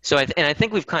And I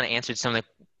think we've kind of answered some of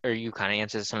the, or you kind of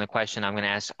answered some of the question I'm going to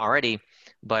ask already.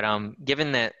 But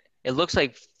given that it looks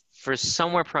like for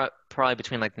somewhere probably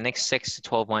between like the next 6 to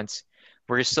 12 months,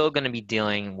 we're still going to be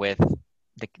dealing with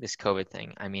this COVID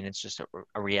thing. I mean, it's just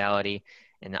a reality,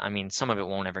 and I mean, some of it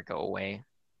won't ever go away,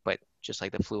 but just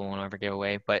like the flu won't ever go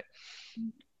away. But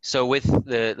so with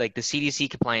the CDC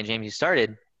compliant James you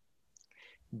started,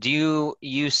 do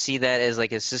you see that as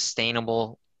like a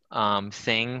sustainable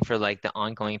thing for like the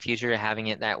ongoing future, having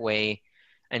it that way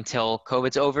until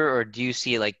COVID's over, or do you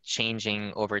see it like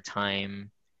changing over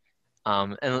time?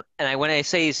 When I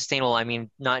say sustainable, I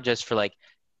mean not just for like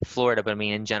Florida, but I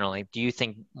mean in general. Like, do you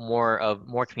think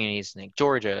more communities like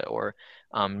Georgia or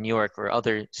New York or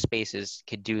other spaces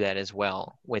could do that as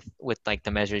well with like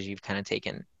the measures you've kind of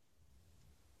taken?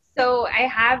 So I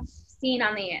have seen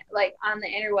on the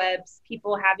interwebs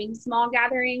people having small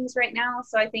gatherings right now.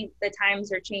 So I think the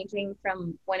times are changing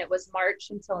from when it was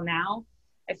March until now.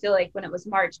 I feel like when it was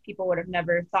March, people would have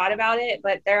never thought about it,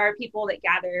 but there are people that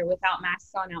gather without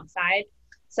masks on outside.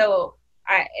 So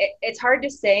it's hard to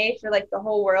say for like the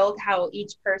whole world how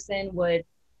each person would,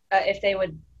 if they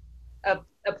would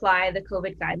apply the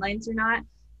COVID guidelines or not.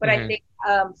 But I think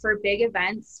for big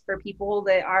events, for people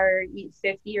that are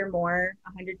 50 or more,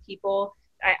 100 people,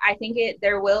 I think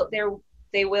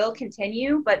they will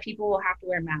continue, but people will have to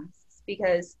wear masks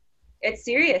because it's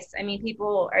serious. I mean,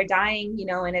 people are dying,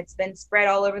 and it's been spread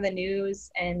all over the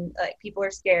news, and like people are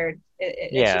scared.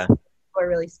 It's just, people are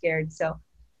really scared. So,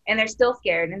 and they're still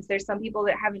scared. And there's some people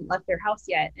that haven't left their house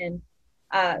yet. And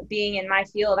being in my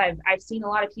field, I've seen a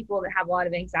lot of people that have a lot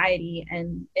of anxiety,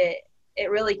 and it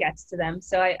really gets to them.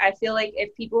 So I feel like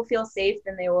if people feel safe,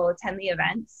 then they will attend the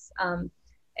events.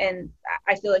 And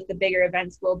I feel like the bigger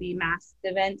events will be masked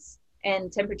events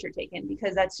and temperature taken,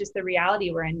 because that's just the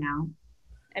reality we're in now.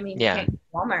 I mean, you can't go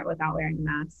to Walmart without wearing a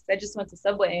mask. I just went to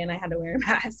Subway and I had to wear a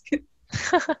mask.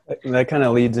 That kind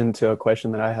of leads into a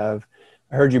question that I have.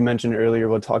 I heard you mention earlier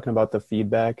while talking about the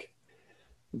feedback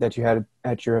that you had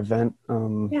at your event.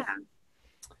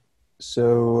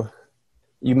 So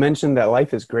you mentioned that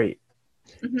life is great.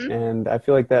 Mm-hmm. And I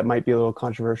feel like that might be a little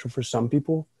controversial for some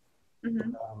people.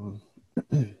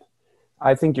 Mm-hmm.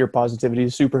 I think your positivity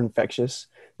is super infectious,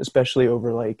 especially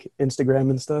over like Instagram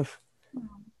and stuff.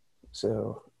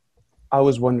 So I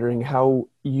was wondering how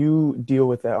you deal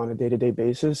with that on a day-to-day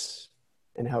basis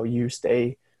and how you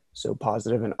stay so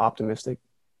positive and optimistic.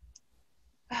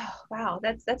 Oh, wow.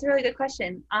 That's a really good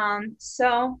question.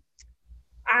 So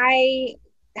I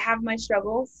have my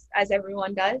struggles, as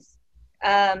everyone does.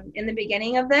 In the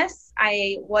beginning of this,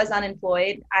 I was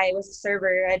unemployed. I was a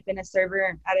server. I'd been a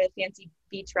server at a fancy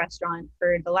beach restaurant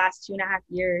for the last 2.5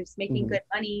 years, making good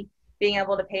money, being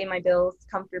able to pay my bills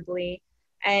comfortably.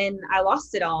 And I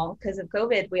lost it all because of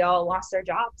COVID. We all lost our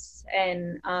jobs.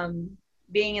 And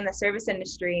being in the service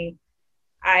industry,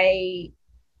 I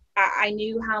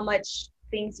knew how much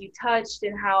things you touched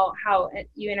and how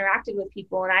you interacted with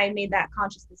people. And I made that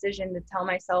conscious decision to tell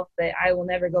myself that I will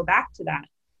never go back to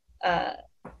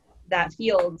that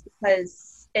field,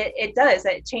 because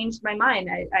it changed my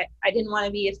mind. I didn't want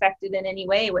to be affected in any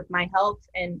way with my health,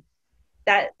 and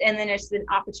then just an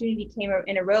opportunity came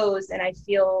and arose, and I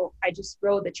feel I just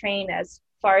rode the train as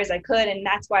far as I could, and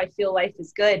that's why I feel life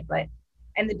is good. But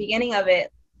in the beginning of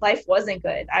it, life wasn't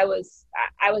good. I was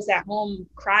at home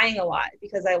crying a lot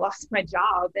because I lost my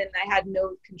job and I had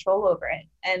no control over it,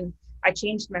 and I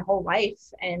changed my whole life.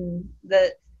 And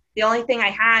the only thing I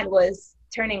had was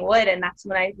turning wood, and that's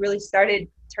when I really started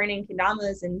turning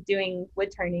kendamas and doing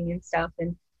wood turning and stuff,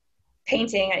 and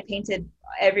painting. I painted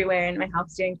everywhere in my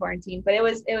house during quarantine, but it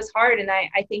was hard, and I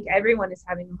think everyone is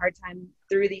having a hard time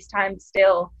through these times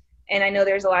still. And I know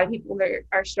there's a lot of people that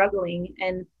are struggling,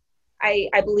 and I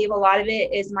believe a lot of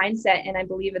it is mindset, and I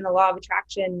believe in the law of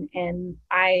attraction, and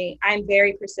I'm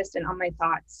very persistent on my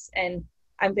thoughts, and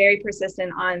I'm very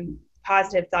persistent on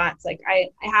positive thoughts. Like I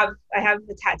have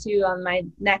a tattoo on my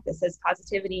neck that says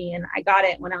positivity, and I got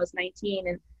it when I was 19,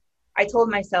 and I told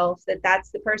myself that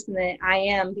that's the person that I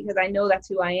am, because I know that's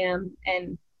who I am.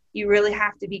 And you really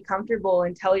have to be comfortable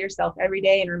and tell yourself every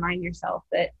day and remind yourself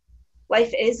that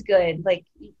life is good. Like,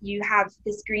 you have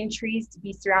this green trees to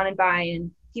be surrounded by,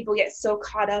 and people get so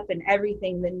caught up in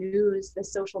everything, the news, the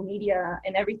social media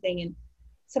and everything. And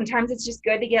sometimes it's just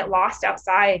good to get lost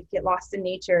outside, get lost in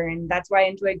nature. And that's why I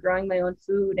enjoy growing my own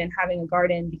food and having a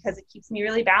garden, because it keeps me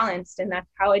really balanced. And that's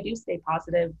how I do stay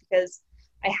positive, because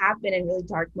I have been in really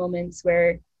dark moments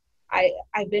where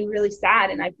I've been really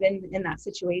sad, and I've been in that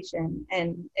situation,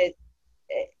 and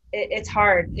it's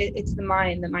hard. It's the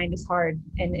mind. The mind is hard.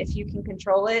 And if you can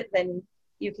control it, then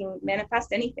you can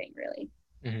manifest anything, really.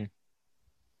 Mm-hmm.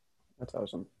 That's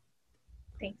awesome.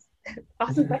 Thanks.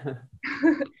 Awesome.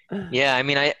 Yeah, I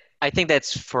mean, I think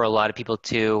that's for a lot of people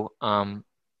too,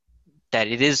 that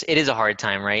it is a hard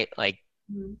time, right? Like,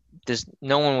 Mm-hmm. there's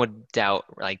no one would doubt,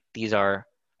 like, these are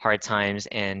hard times.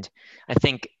 And I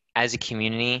think as a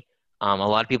community, a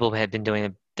lot of people have been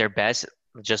doing their best,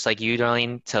 just like you,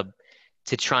 Darlene,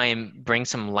 to try and bring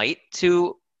some light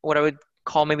to what I would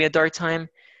call maybe a dark time.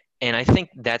 And I think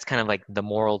that's kind of like the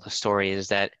moral of the story, is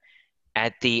that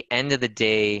at the end of the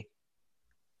day,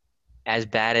 as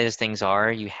bad as things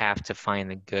are, you have to find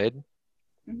the good.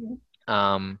 Mm-hmm.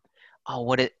 I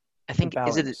think,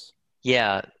 is it, Balance.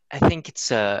 yeah, I think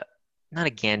it's not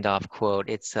a Gandalf quote.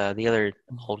 It's the other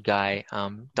old guy,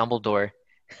 Dumbledore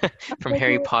from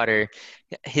Harry Potter.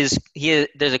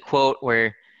 There's a quote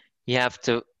where you have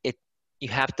to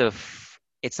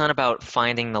it's not about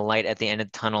finding the light at the end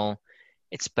of the tunnel.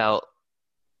 It's about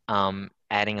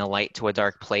adding a light to a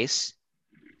dark place.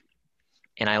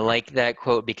 And I like that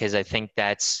quote because I think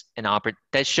that's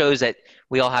that shows that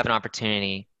we all have an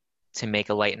opportunity to make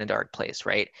a light in a dark place,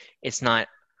 right? It's not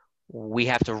we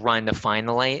have to run to find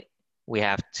the light.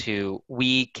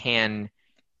 We can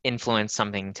influence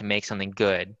something to make something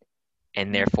good,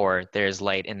 and therefore there's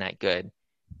light in that good.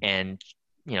 And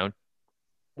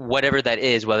whatever that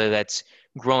is, whether that's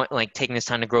growing, like taking this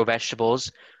time to grow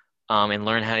vegetables, and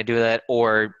learn how to do that,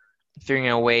 or figuring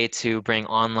out a way to bring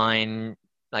online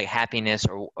like happiness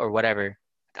or whatever.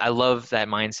 I love that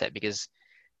mindset, because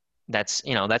that's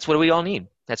what we all need.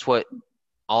 That's what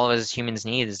all of us as humans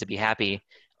need, is to be happy.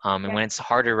 And when it's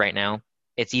harder right now,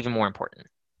 it's even more important.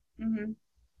 Mm-hmm.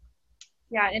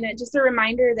 Yeah, and just a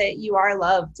reminder that you are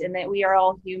loved, and that we are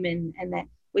all human, and that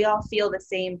we all feel the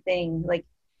same thing. Like,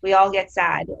 we all get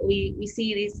sad. We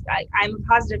see these. I'm a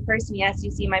positive person. Yes,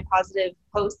 you see my positive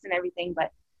posts and everything,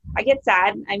 but I get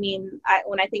sad. I mean,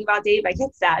 when I think about Dave, I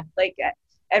get sad. Like,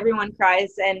 everyone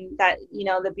cries, and that,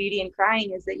 the beauty in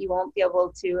crying is that you won't be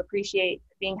able to appreciate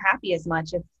being happy as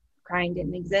much if crying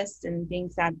didn't exist, and being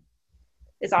sad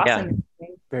is awesome. Yeah.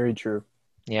 Very true.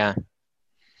 Yeah.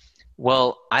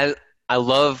 Well, I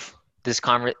love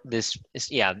especially this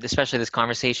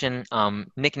conversation.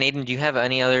 Nick, Nathan, do you have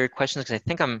any other questions? Because I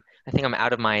think I'm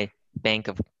out of my bank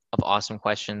of awesome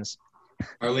questions.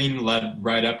 Arlene led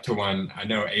right up to one. I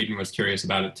know Aiden was curious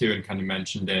about it too, and kind of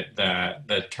mentioned it,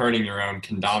 the turning your own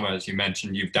kendamas. You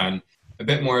mentioned you've done a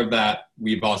bit more of that.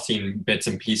 We've all seen bits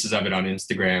and pieces of it on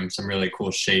Instagram, some really cool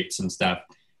shapes and stuff.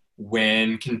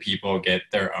 When can people get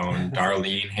their own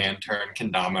Darlene hand-turned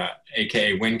kendama,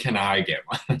 aka when can I get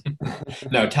one?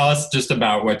 No, tell us just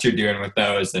about what you're doing with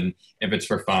those, and if it's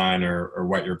for fun or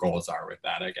what your goals are with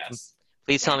that, I guess.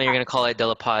 Please tell me you're going to call it De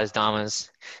La Paz Damas.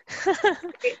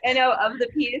 I know, of the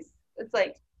piece, it's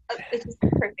like, it's just the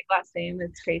perfect last name.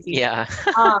 It's crazy. Yeah.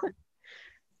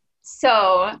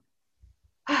 So,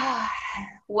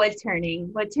 wood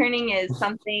turning. Wood turning is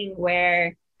something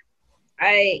where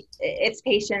it's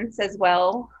patience as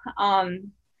well. I've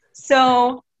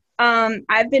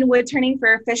been wood turning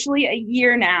for officially a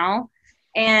year now.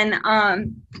 And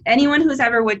anyone who's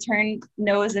ever wood turned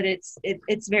knows that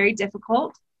it's very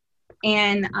difficult.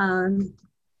 And right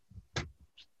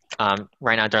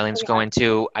now, Darlene's going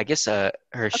to, I guess, her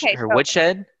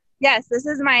woodshed. Yes, this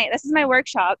is my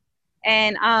workshop,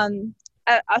 and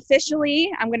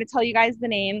officially, I'm going to tell you guys the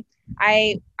name.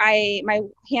 My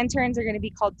hand turns are going to be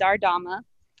called Dardama.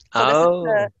 So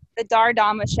this is the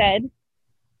Dardama shed,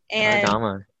 and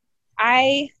Dardama.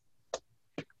 I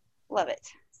love it.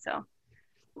 So,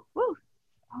 woo.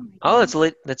 It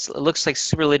looks like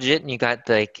super legit, and you got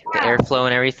the airflow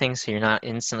and everything, so you're not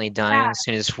instantly dying as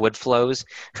soon as wood flows.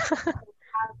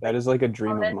 That is like a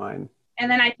dream of mine. And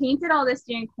then I painted all this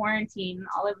during quarantine,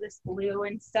 all of this blue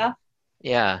and stuff.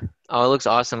 Yeah. Oh, it looks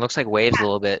awesome. It looks like waves a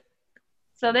little bit.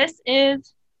 So this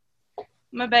is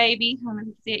my baby. I'm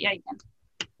gonna see it. Yeah, you can.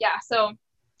 Yeah. So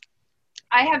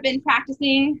I have been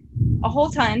practicing a whole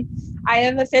ton. I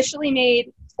have officially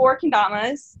made 4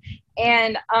 kendamas,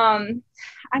 and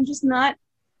I'm just not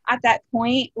at that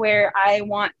point where I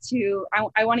want to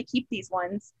keep these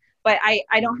ones, but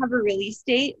I don't have a release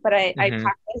date, but I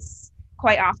practice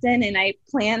quite often, and I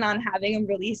plan on having them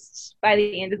released by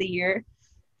the end of the year.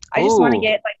 I just want to Ooh.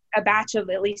 get like a batch of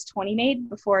at least 20 made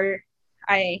before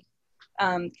I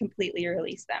completely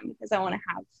release them, because I want to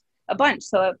have a bunch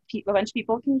so a bunch of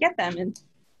people can get them and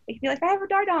they can be like, I have a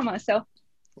Dardama. So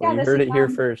Well, yeah, you this heard is it here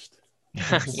first.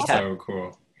 Yeah. So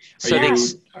cool. So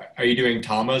Are you doing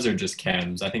Tamas or just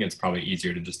Kens? I think it's probably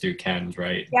easier to just do Kens,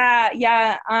 right?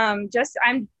 Yeah. I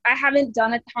haven't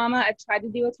done a Tama. I've tried to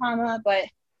do a Tama, but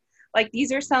like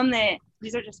these are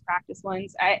just practice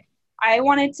ones. I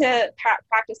wanted to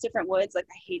practice different woods. Like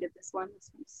I hated this one.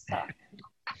 This one sucked.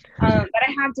 But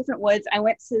I have different woods. I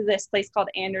went to this place called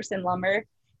Anderson Lumber,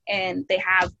 and they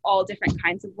have all different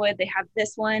kinds of wood. They have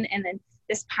this one, and then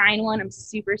this pine one I'm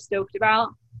super stoked about.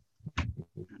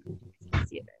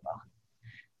 See it very well,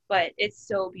 but it's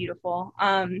so beautiful.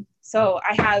 So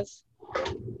I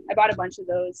bought a bunch of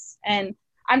those, and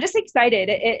I'm just excited.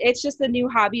 It's just a new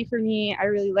hobby for me. I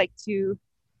really like to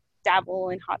dabble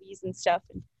in hobbies and stuff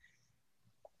and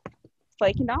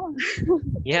play kendama.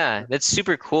 yeah, that's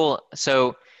super cool.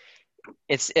 So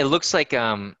it looks like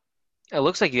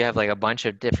you have like a bunch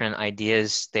of different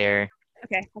ideas there.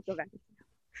 Okay, I'll go back.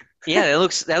 Yeah,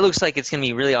 that looks like it's gonna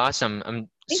be really awesome. I'm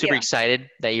Thank super you. excited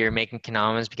that you're making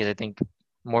kanamas, because I think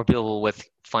more people with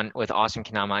awesome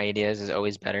kanama ideas is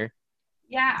always better.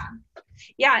 Yeah,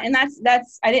 and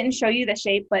that's I didn't show you the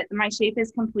shape, but my shape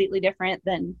is completely different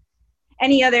than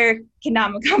any other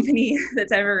kendama company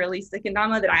that's ever released a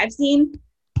kendama that I've seen.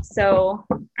 So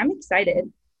I'm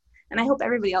excited, and I hope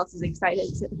everybody else is excited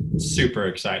too. Super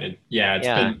excited. Yeah,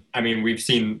 Yeah. we've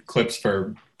seen clips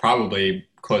for probably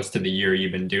close to the year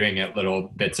you've been doing it, little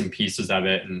bits and pieces of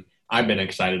it, and I've been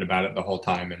excited about it the whole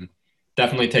time. And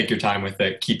definitely take your time with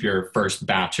it. Keep your first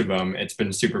batch of them. It's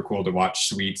been super cool to watch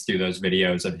Sweets do those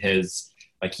videos of his,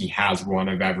 like he has one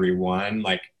of every one.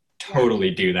 Like totally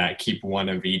do that. Keep one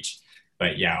of each.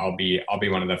 But yeah, I'll be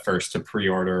one of the first to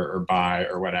pre-order or buy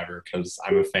or whatever, because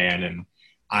I'm a fan, and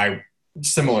I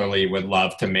similarly would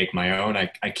love to make my own.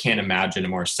 I can't imagine a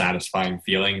more satisfying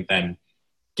feeling than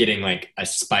getting like a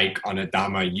spike on a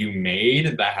dama you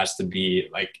made. That has to be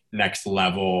like next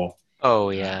level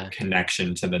Oh yeah.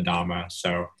 connection to the dama.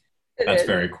 So that's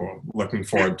very cool. Looking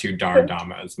forward to Dar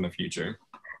Damas in the future.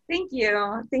 Thank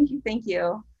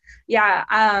you. Yeah,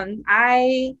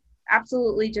 I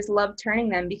absolutely just love turning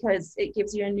them because it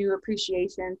gives you a new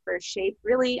appreciation for shape.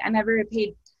 Really, I never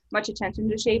paid much attention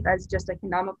to shape as just a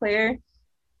kendama player.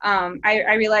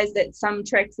 I realized that some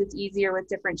tricks it's easier with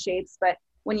different shapes, but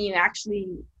when you actually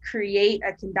create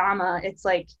a kendama, it's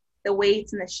like the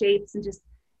weights and the shapes and just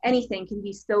anything can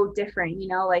be so different, you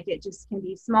know, like it just can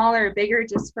be smaller or bigger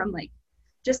just from like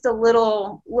just a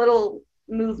little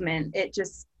movement. It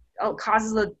just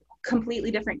causes a completely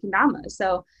different kendama.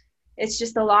 So it's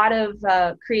just a lot of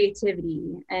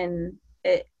creativity and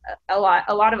a lot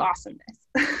of awesomeness.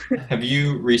 Have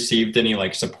you received any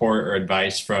like support or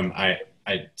advice from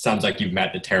sounds like you've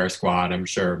met the Terra Squad. I'm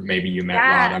sure maybe you met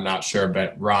Rod. I'm not sure,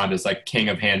 but Rod is like king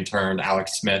of hand turned,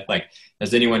 Alex Smith. Like,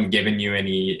 has anyone given you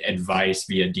any advice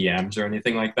via DMs or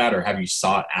anything like that? Or have you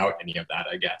sought out any of that,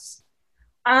 I guess?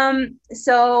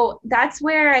 So that's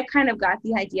where I kind of got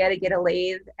the idea to get a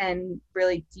lathe and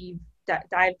really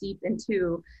dive deep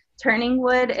into turning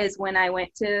wood, is when I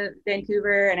went to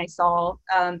Vancouver and I saw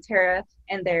Terra,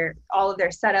 and all of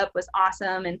their setup was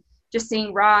awesome. And just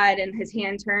seeing Rod and his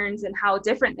hand turns and how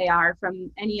different they are from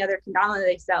any other kendama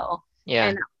they sell. Yeah.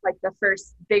 And like the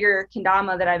first bigger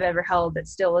kendama that I've ever held that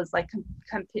still is like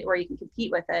where you can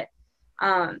compete with it.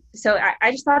 So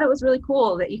I just thought it was really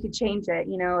cool that you could change it.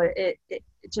 You know, it's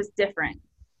just different.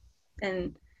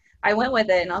 And I went with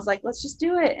it and I was like, let's just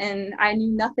do it. And I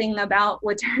knew nothing about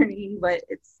wood turning, but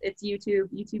it's YouTube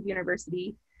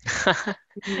University.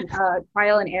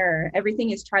 Trial and error.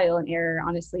 Everything is trial and error,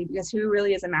 honestly, because who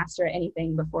really is a master at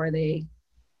anything before they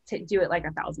do it like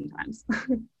 1,000 times?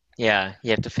 Yeah, you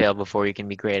have to fail before you can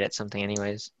be great at something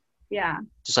anyways. Yeah.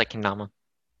 Just like kendama.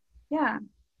 Yeah.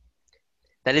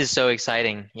 That is so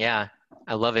exciting. Yeah,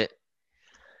 I love it.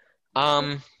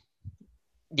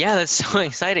 Yeah, that's so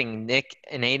exciting. Nick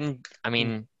and Aiden, I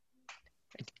mean,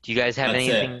 do you guys have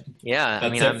anything? Yeah,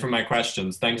 that's it for my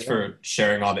questions. Thanks for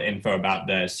sharing all the info about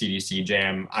the CDC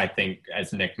Jam. I think,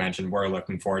 as Nick mentioned, we're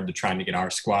looking forward to trying to get our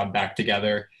squad back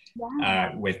together.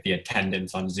 With the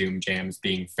attendance on Zoom jams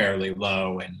being fairly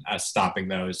low and us stopping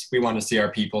those. We want to see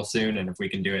our people soon, and if we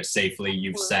can do it safely,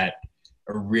 you've set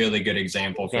a really good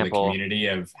example for the community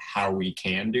of how we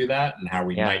can do that and how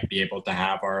we might be able to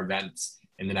have our events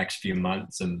in the next few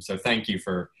months. And so thank you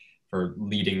for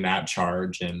leading that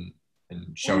charge and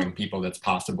showing people that's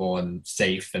possible and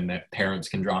safe, and that parents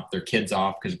can drop their kids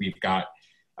off, because we've got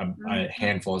a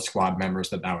handful of squad members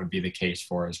that would be the case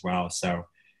for as well. So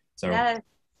yes.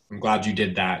 I'm glad you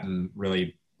did that and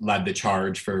really led the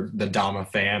charge for the Dama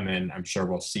fam. And I'm sure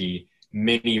we'll see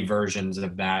many versions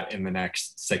of that in the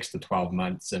next 6 to 12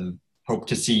 months, and hope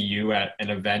to see you at an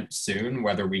event soon,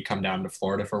 whether we come down to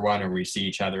Florida for one or we see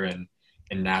each other in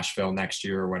Nashville next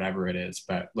year or whatever it is.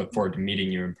 But look forward to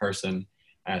meeting you in person,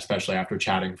 especially after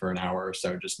chatting for an hour or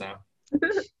so just now.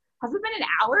 Has it been an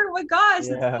hour? Oh my gosh,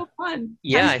 Yeah. that's so fun.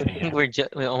 Yeah, I think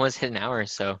we almost hit an hour.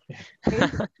 So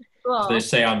Cool. They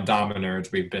say on Dama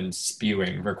Nerds we've been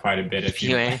spewing for quite a bit.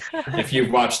 Spewing. If you've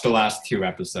watched the last 2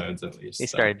 episodes at least. They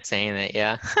started saying that,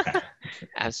 yeah.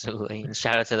 Absolutely. And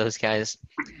shout out to those guys.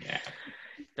 Yeah.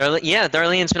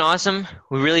 Darlene's been awesome.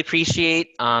 We really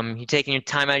appreciate you taking your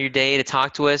time out of your day to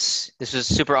talk to us. This was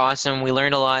super awesome. We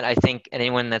learned a lot. I think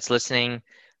anyone that's listening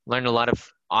learned a lot of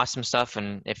awesome stuff,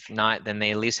 and if not, then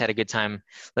they at least had a good time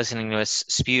listening to us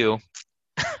spew,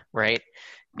 right?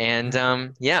 And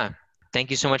thank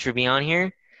you so much for being on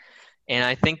here. And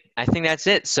I think that's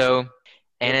it. So,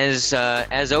 and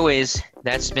as always,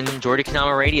 that's been Georgia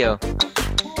Kanama Radio.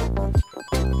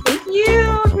 Thank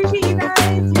you. Appreciate you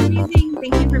guys. You're amazing.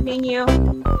 Thank you for being you.